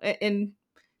 in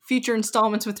future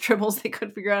installments with Tribbles they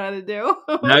couldn't figure out how to do.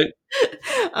 No.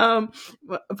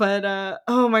 But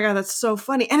oh my god, that's so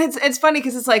funny. And it's funny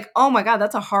because it's like, oh my god,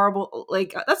 that's a horrible,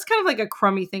 like, that's kind of like a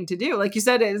crummy thing to do. Like you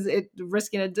said, is it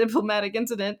risking a diplomatic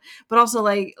incident, but also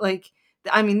like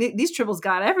I mean, these Tribbles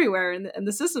got everywhere in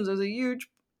the systems. There's a huge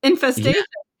infestation. Yeah.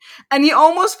 And you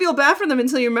almost feel bad for them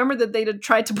until you remember that they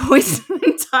tried to poison an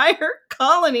entire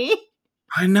colony.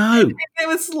 I know. It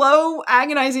was slow,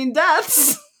 agonizing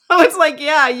deaths. So it's like,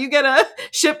 yeah, you get a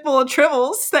ship full of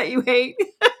Tribbles that you hate.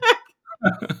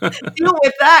 Deal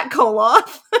with that,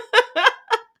 Koloth.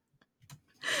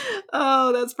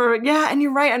 Oh, that's perfect. Yeah, and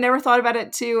you're right. I never thought about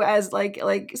it too as like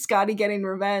Scotty getting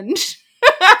revenge.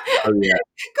 Oh yeah.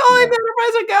 Calling the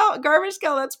Enterprise a garbage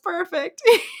scow. That's perfect.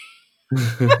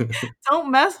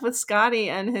 Don't mess with Scotty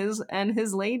and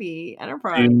his lady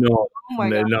Enterprise. Do not. Oh my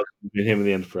god. Not him and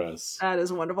the Enterprise. That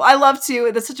is wonderful. I love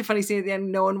to. That's such a funny scene at the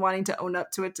end. No one wanting to own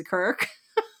up to it to Kirk.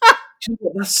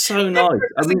 That's so nice.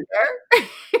 I mean,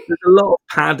 there's a lot of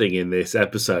padding in this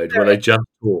episode where they just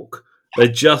talk, They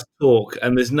just talk,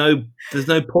 and there's no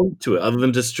point to it other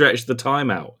than to stretch the time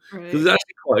out. Because it's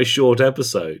actually quite a short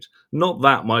episode. Not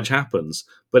that much happens,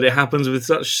 but it happens with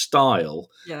such style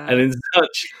and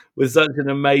with such an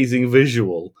amazing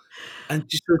visual, and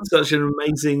just with such an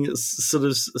amazing sort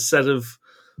of set of,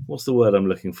 what's the word I'm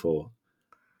looking for?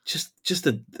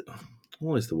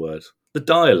 What is the word? The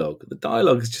dialogue. The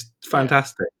dialogue is just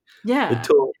fantastic. Yeah. They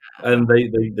talk and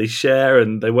they share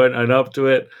and they won't own up to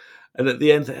it. And at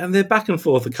the end, and they're back and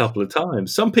forth a couple of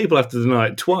times. Some people have to deny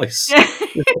it twice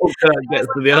before Kirk gets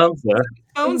to the answer.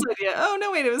 Phone's idea. Oh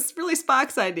no, wait, it was really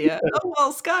Spock's idea. Oh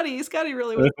well, Scotty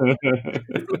really was.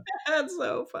 That's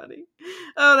so funny.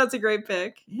 Oh, that's a great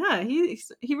pick. Yeah, he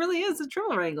really is a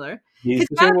Tribble Wrangler. He's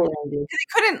a Tribble Wrangler.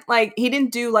 He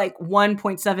didn't do like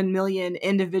 1.7 million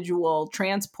individual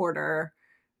transporter,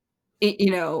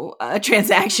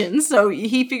 transactions. So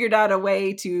he figured out a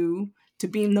way to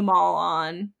beam them all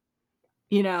on.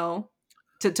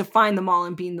 To find them all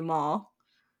and beam them all.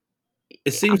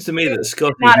 It seems to me that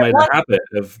Scotty's made a habit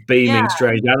of beaming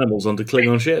strange animals onto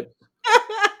Klingon ships.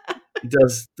 He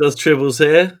does Tribbles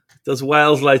here, does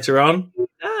whales later on.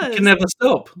 He can never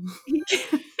stop.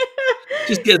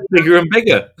 Just gets bigger and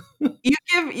bigger.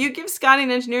 You give Scotty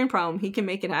an engineering problem, he can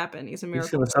make it happen. He's a miracle.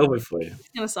 He's going to solve it for you. He's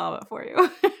going to solve it for you.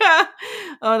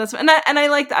 Oh, that's and I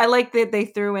like that they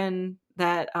threw in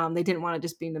that they didn't want to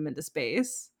just beam them into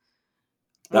space.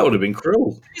 That would have been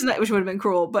cruel. Which would have been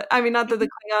cruel, but I mean, not that the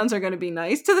Klingons are going to be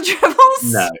nice to the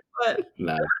Tribbles.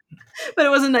 No. But it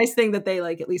was a nice thing that they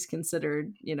at least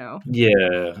considered,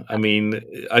 Yeah, I mean,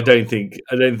 I don't think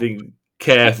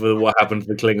care for what happened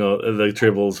to the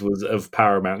Tribbles was of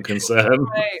paramount concern.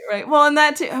 Right. Well, and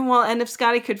that too. Well, and if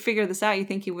Scotty could figure this out, you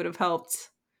think he would have helped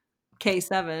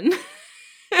K7.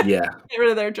 Yeah. Get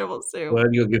rid of their Tribbles too. Well,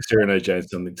 you'll give Cyrano Jones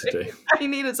something to do. He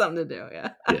needed something to do.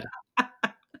 Yeah. Yeah.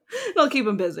 It'll keep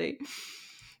him busy.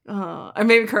 Or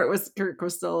maybe Kirk was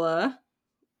still,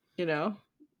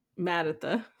 mad at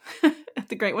the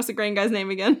Grain. What's the Grain guy's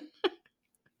name again?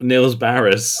 Niels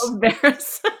Barris.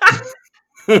 Barris.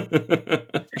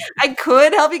 I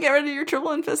could help you get rid of your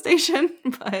Tribble infestation,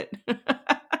 but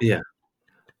yeah,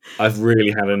 I've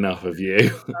really had enough of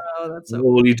you. Oh, that's so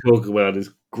all you talk about is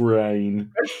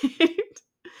Grain.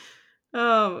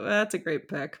 Oh, that's a great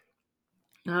pick.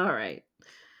 All right.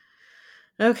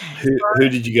 Okay. Who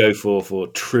did you go for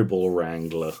Tribble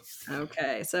Wrangler?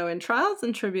 Okay, so in Trials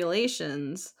and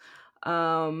Tribulations,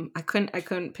 I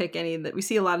couldn't pick any that we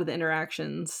see a lot of the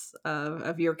interactions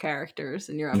of your characters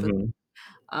in your episode.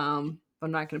 I'm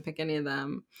not going to pick any of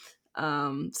them.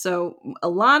 So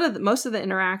most of the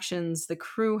interactions the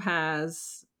crew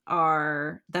has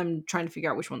are them trying to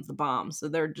figure out which one's the bomb. So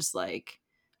they're just like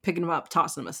picking them up,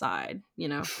 tossing them aside,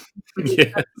 Yes.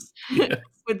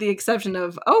 With the exception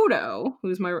of Odo,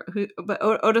 but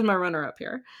Odo's my runner-up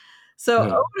here.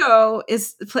 So Odo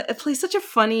plays such a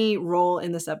funny role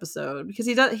in this episode because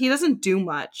he doesn't do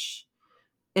much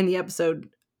in the episode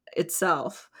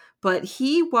itself, but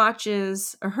he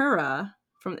watches Uhura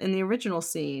in the original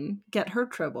scene get her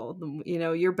Tribble,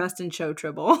 your best in show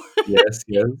Tribble. Yes.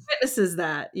 Witnesses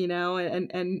that,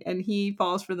 and he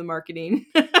falls for the marketing.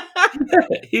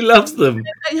 He loves them.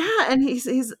 Yeah, and he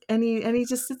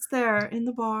just sits there in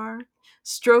the bar,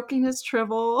 stroking his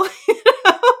Tribble,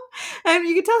 and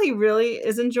you can tell he really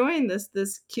is enjoying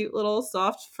this cute little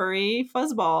soft furry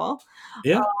fuzzball.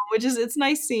 Yeah, it's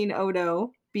nice seeing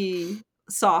Odo be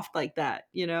soft like that,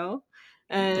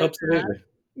 And, absolutely.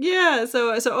 Yeah,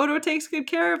 so Odo takes good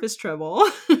care of his Tribble,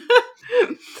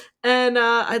 and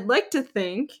I'd like to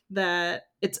think that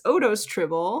it's Odo's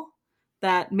Tribble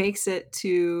that makes it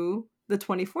to the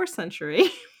 24th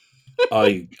century.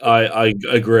 I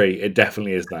agree. It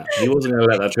definitely is that. He wasn't going to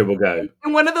let that Tribble go.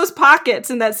 In one of those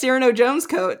pockets in that Cyrano Jones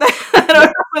coat that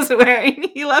Odo was wearing,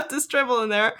 he left his Tribble in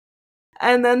there.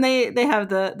 And then they have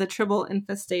the Tribble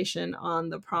infestation on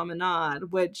the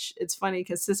promenade, which it's funny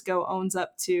because Sisko owns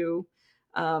up to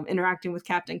interacting with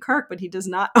Captain Kirk, but he does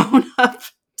not own up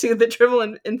to the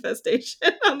Tribble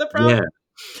infestation on the promenade. Yeah.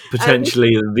 Potentially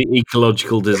the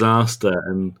ecological disaster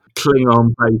and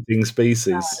Klingon baiting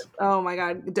species. Oh my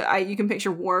god. You can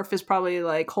picture Worf is probably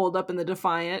like holed up in the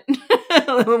Defiant,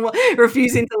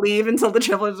 refusing to leave until the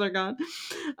Tribblers are gone.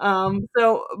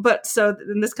 So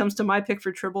then this comes to my pick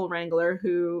for Tribble Wrangler,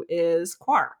 who is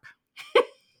Quark.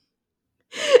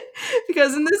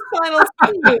 Because in this final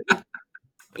scene,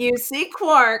 you see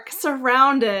Quark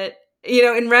surrounded,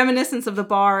 in reminiscence of the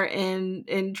bar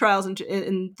in Trials and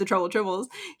in the Trouble Tribbles,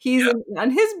 he's on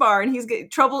his bar and he's getting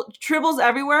Tribbles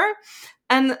everywhere,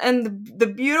 and the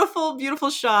beautiful,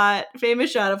 beautiful famous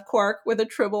shot of Quark with a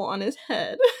Tribble on his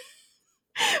head.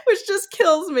 which just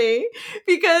kills me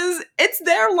because it's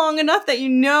there long enough that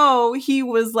he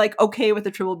was like okay with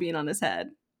the Tribble being on his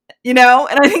head, and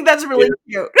I think that's really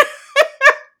cute.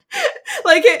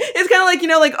 Like it's kind of like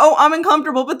like, oh, I'm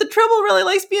uncomfortable, but the Tribble really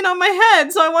likes being on my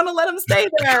head, so I want to let him stay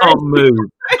there. Can't move.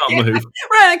 Can't move.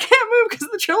 Right, I can't move because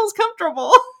the Tribble's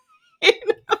comfortable. Which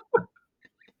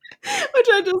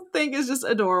I just think is just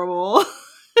adorable.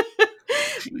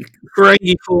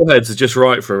 Ferengi foreheads are just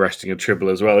right for arresting a Tribble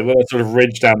as well. They've got a sort of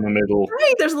ridge down the middle.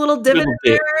 Right, there's a little divot in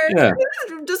dip. there. Yeah.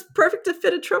 It's just perfect to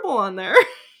fit a Tribble on there.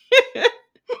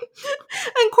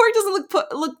 And Quark doesn't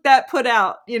look that put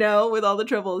out, with all the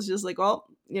Tribbles. Just like, well,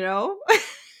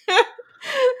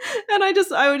 And I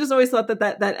just always thought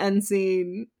that end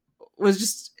scene was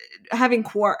just having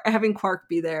Quark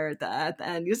be there at the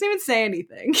end. He doesn't even say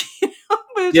anything.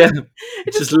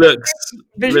 It just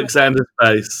looks out into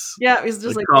space. Yeah, he's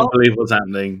just can't believe what's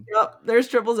happening. Yep, there's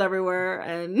Tribbles everywhere,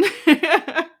 and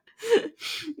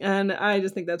and I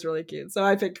just think that's really cute. So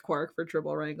I picked Quark for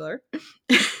Tribble Wrangler.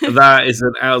 That is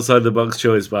an outside the box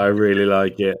choice, but I really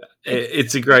like it.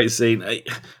 It's a great scene.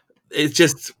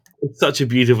 It's such a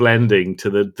beautiful ending to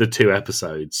the 2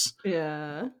 episodes.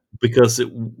 Yeah, because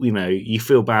you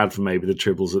feel bad for maybe the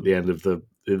Tribbles at the end of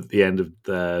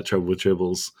the Trouble with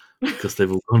Tribbles because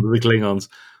they've all gone to the Klingons,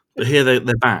 but here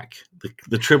they're back.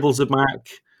 The Tribbles are back.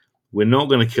 We're not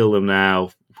going to kill them now,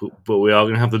 but we are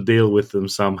going to have to deal with them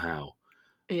somehow.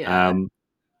 Yeah.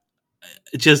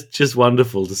 Just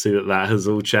wonderful to see that has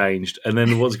all changed. And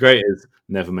then what's great is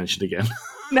never mentioned again.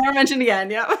 Never mentioned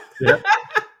again. Yeah.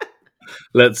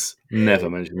 Let's never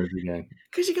mention it again.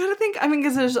 Because you got to think,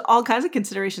 because there's all kinds of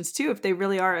considerations too. If they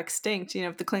really are extinct,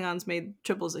 if the Klingons made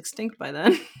Tribbles extinct by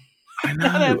then. I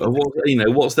know.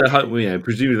 What's their home?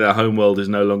 Presumably their home world is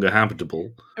no longer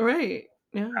habitable. Right.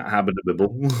 Yeah.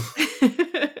 Habitable.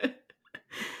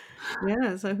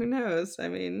 Yeah. So who knows?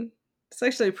 That's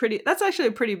actually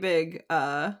a pretty big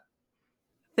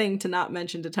thing to not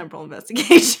mention to Temporal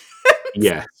Investigation.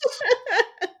 Yes.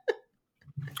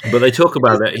 But they talk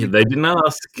about it. They didn't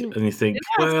ask, and you think,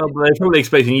 well, they're probably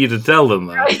expecting you to tell them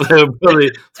that. Right.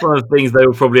 It's one of the things they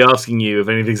were probably asking you if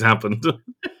anything's happened.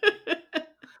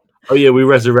 Oh yeah, we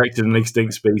resurrected an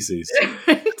extinct species.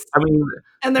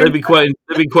 And they'd be quite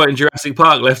in Jurassic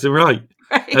Park, left and right.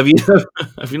 Right. Have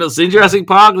you not seen Jurassic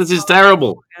Park? This is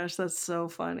terrible. Gosh, that's so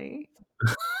funny.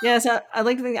 Yes, I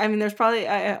like to think. There's probably,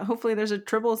 hopefully, there's a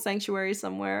Tribble sanctuary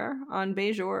somewhere on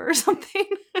Bajor or something.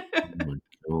 Oh my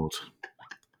god.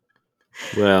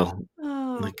 Well,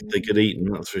 they get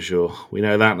eaten, that's for sure. We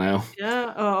know that now.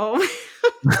 Yeah. Oh.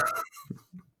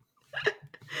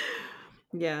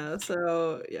 Yeah.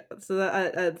 So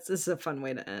this is a fun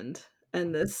way to end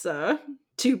this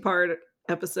 2-part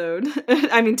episode.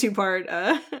 2-part.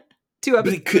 2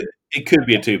 episodes. It could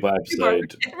be a 2-part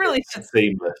episode. It really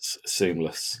is.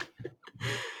 Seamless.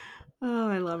 Oh,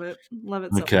 I love it. Love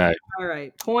it so okay. much. All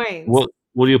right. Points.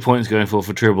 What are your points going for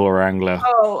Tribble or Wrangler?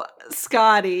 Oh,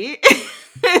 Scotty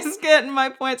is getting my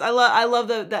points. I love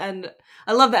the end.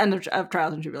 I love the end of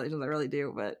Trials and Tribulations. I really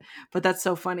do. But that's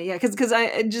so funny. Yeah, because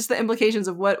I just the implications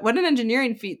of what an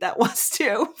engineering feat that was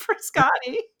too for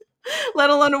Scotty. Let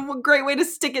alone a great way to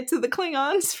stick it to the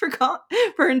Klingons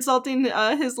for insulting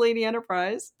his Lady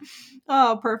Enterprise.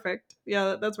 Oh, perfect.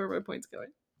 Yeah, that's where my point's going.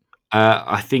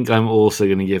 I think I'm also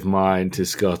going to give mine to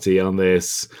Scotty on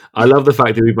this. I love the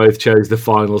fact that we both chose the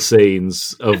final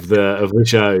scenes of the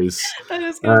shows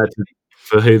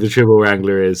for who the Tribble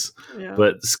Wrangler is. Yeah.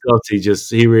 But Scotty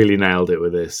he really nailed it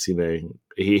with this.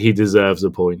 He deserves a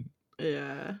point.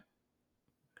 Yeah.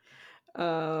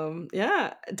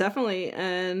 Yeah, definitely,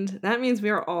 and that means we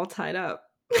are all tied up,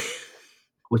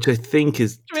 which I think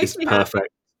is perfect. Happy.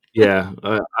 Yeah,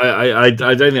 I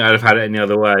don't think I'd have had it any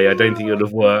other way. I don't think it would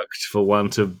have worked for one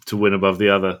to win above the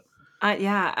other. I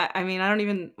don't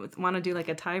even want to do like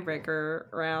a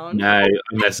tiebreaker round. No,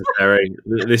 unnecessary.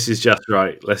 This is just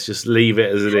right. Let's just leave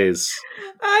it as it is.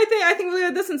 I think we'll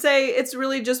leave this and say it's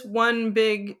really just one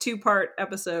big 2-part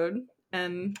episode,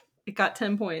 and it got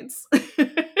 10 points.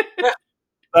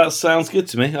 That sounds good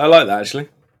to me. I like that actually.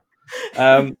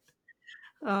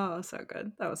 Oh, so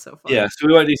good. That was so fun. Yeah, so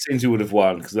we won't do scenes we would have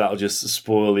won because that'll just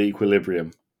spoil the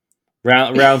equilibrium.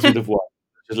 Rounds would have won.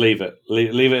 Just leave it.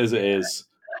 Leave it as it is.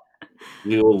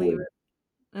 We all win.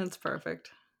 That's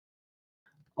perfect.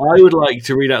 I would like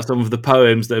to read out some of the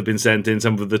poems that have been sent in,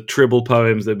 some of the Tribble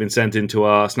poems that have been sent into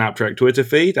our Snaptrack Twitter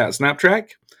feed at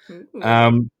Snaptrack.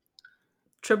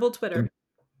 Tribble Twitter.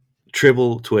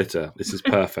 Tribble Twitter. This is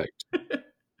perfect.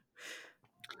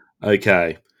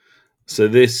 Okay. So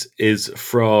this is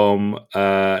from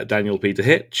Daniel Peter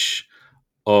Hitch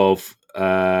of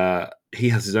he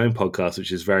has his own podcast,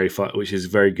 which is very fun, which is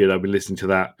very good. I've been listening to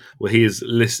that. Where he is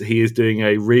doing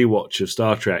a rewatch of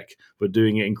Star Trek, but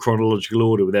doing it in chronological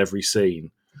order with every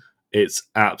scene. It's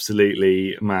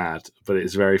absolutely mad, but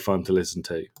it's very fun to listen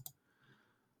to.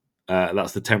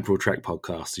 That's the Temporal Trek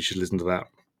podcast. You should listen to that.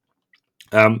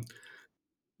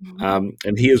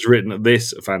 And he has written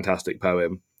this fantastic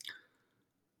poem.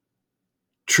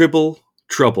 Tribble,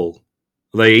 trouble,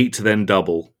 they eat then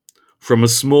double. From a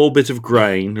small bit of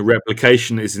grain,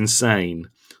 replication is insane.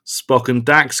 Spock and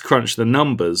Dax crunch the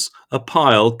numbers, a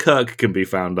pile Kirk can be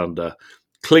found under.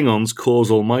 Klingons cause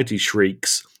almighty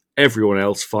shrieks, everyone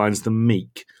else finds them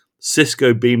meek.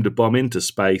 Cisco beamed a bomb into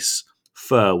space,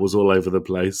 fur was all over the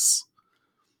place.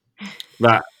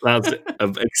 That's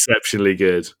exceptionally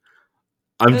good.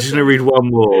 I'm just going to read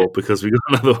one more because we got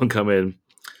another one come in.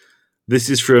 This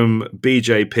is from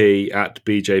BJP at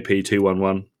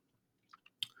BJP211.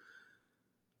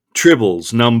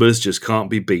 Tribbles, numbers just can't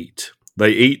be beat.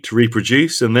 They eat,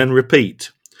 reproduce, and then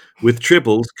repeat. With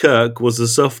Tribbles, Kirk was a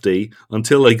softie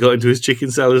until they got into his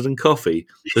chicken salad and coffee,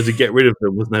 so to get rid of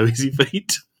them was no easy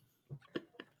feat.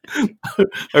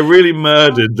 I really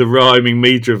murdered the rhyming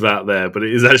meter of that there, but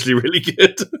it is actually really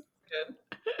good.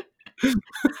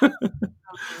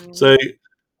 So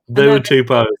there were two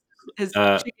poems. His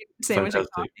chicken sandwich and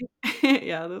coffee.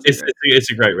 Yeah, it's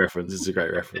a great reference. It's a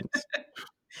great reference.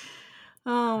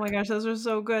 Oh my gosh, those are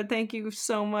so good. Thank you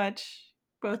so much,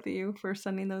 both of you, for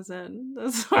sending those in.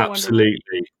 That's so Absolutely.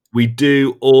 wonderful. We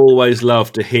do always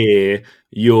love to hear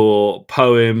your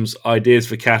poems, ideas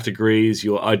for categories,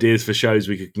 your ideas for shows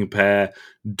we could compare.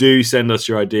 Do send us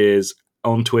your ideas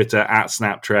on Twitter at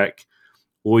SnapTrek,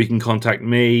 or you can contact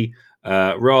me,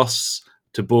 Ross,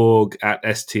 Taborg at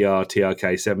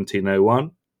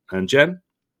STRTRK1701, and Jen.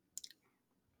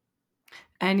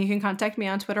 And you can contact me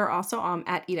on Twitter also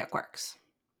at EatAtQuarks.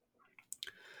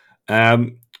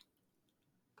 And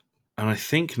I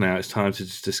think now it's time to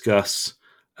just discuss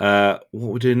what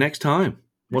we're doing next time.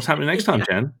 What's happening next time,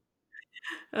 Jen?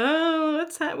 Oh,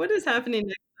 what is happening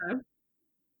next time?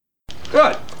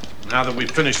 Good. Now that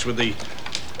we've finished with the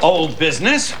old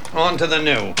business, on to the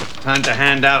new. Time to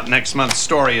hand out next month's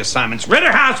story assignments.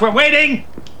 Ritterhouse, we're waiting!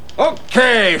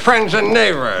 Okay, friends and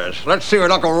neighbors, let's see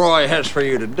what Uncle Roy has for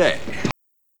you today.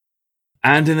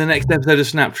 And in the next episode of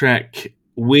SnapTrek,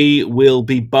 we will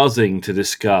be buzzing to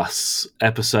discuss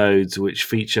episodes which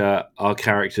feature our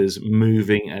characters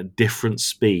moving at different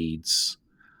speeds.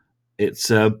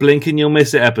 It's a blink and you'll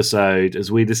miss it episode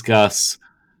as we discuss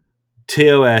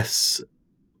TOS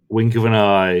Wink of an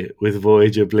Eye with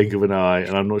Voyager Blink of an Eye,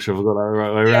 and I'm not sure if I got that the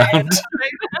right way around.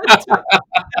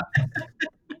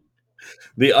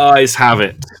 The eyes have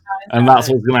it, and that's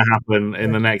what's going to happen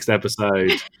in the next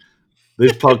episode.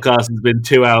 This podcast has been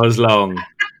 2 hours long.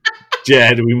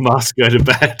 Jed, we must go to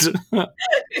bed.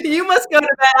 You must go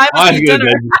to bed. I must eat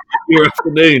dinner. Your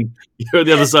afternoon. You're on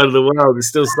the other side of the world. It's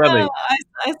still sunny.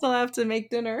 I still have to make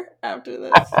dinner after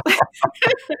this.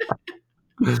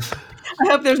 I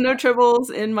hope there's no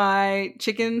tribbles in my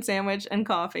chicken sandwich and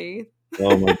coffee.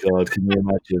 Oh my God. Can you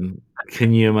imagine?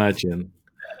 Can you imagine?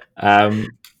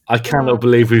 I cannot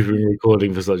believe we've been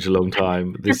recording for such a long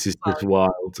time. This is just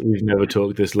wild. We've never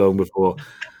talked this long before.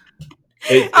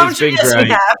 It's been great. We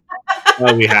have.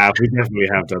 Oh, we have. We definitely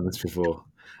have done this before.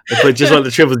 But just like the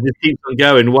Tribbles, it just keeps on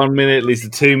going. 1 minute leads to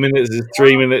 2 minutes, it's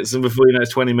 3 minutes, and before you know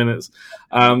it's 20 minutes.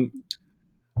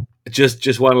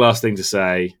 Just one last thing to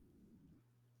say.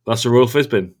 That's a Royal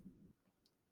Fizbin.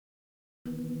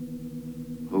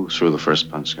 Who threw the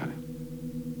first punch, Scotty?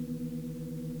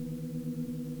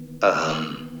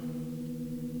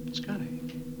 Scotty.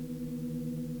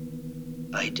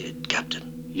 I did,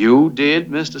 Captain. You did,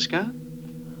 Mr. Scott?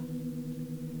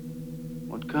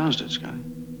 What caused it, Scotty?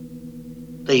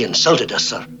 They insulted us,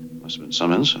 sir. Must have been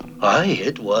some insult. Aye,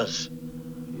 it was.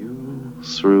 You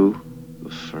threw the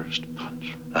first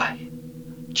punch. Aye.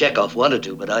 Chekhov wanted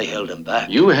to, but I held him back.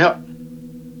 You held...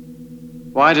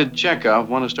 Why did Chekhov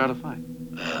want to start a fight?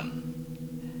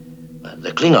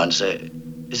 The Klingons,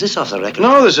 is this off the record?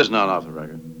 No, this is not off the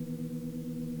record.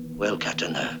 Well,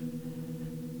 Captain,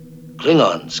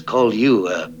 Klingons call you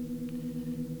a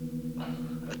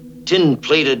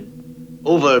tin-plated,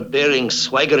 overbearing,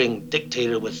 swaggering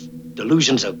dictator with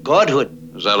delusions of godhood.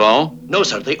 Is that all? No,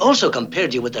 sir. They also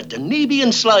compared you with the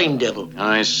Danubian slime devil.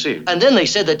 I see. And then they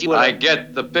said that you were... I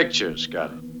get the picture,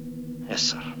 Scotty. Yes,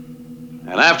 sir. And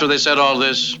after they said all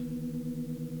this,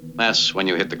 that's when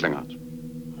you hit the Klingons.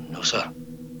 No, sir.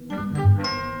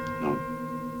 No?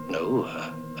 No,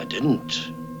 I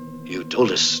didn't. You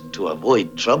told us to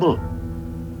avoid trouble.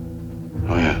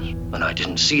 Oh, yes. And I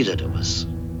didn't see that it was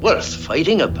worth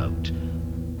fighting about.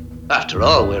 After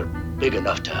all, we're big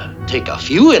enough to take a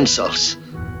few insults.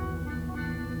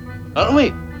 Aren't we?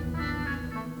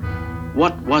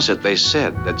 What was it they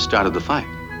said that started the fight?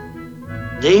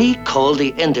 They call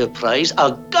the Enterprise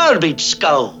a garbage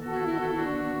scow.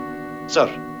 Sir.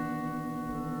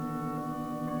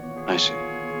 I see.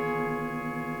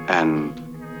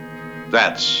 And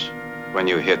that's when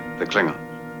you hit the Klingons?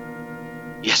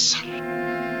 Yes, sir.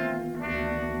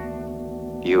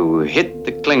 You hit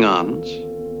the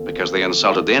Klingons because they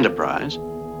insulted the Enterprise,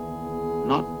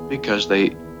 not because they...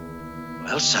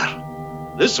 Well,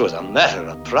 sir, this was a matter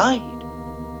of pride.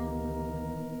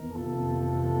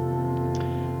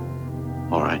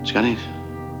 All right, Scotty.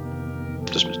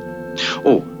 Dismissed.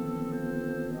 Oh.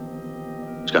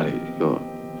 Scotty, you're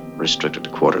restricted to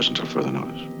quarters until further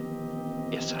notice.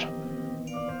 Yes, sir.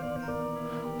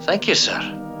 Thank you, sir.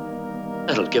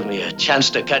 It'll give me a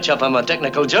chance to catch up on my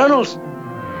technical journals.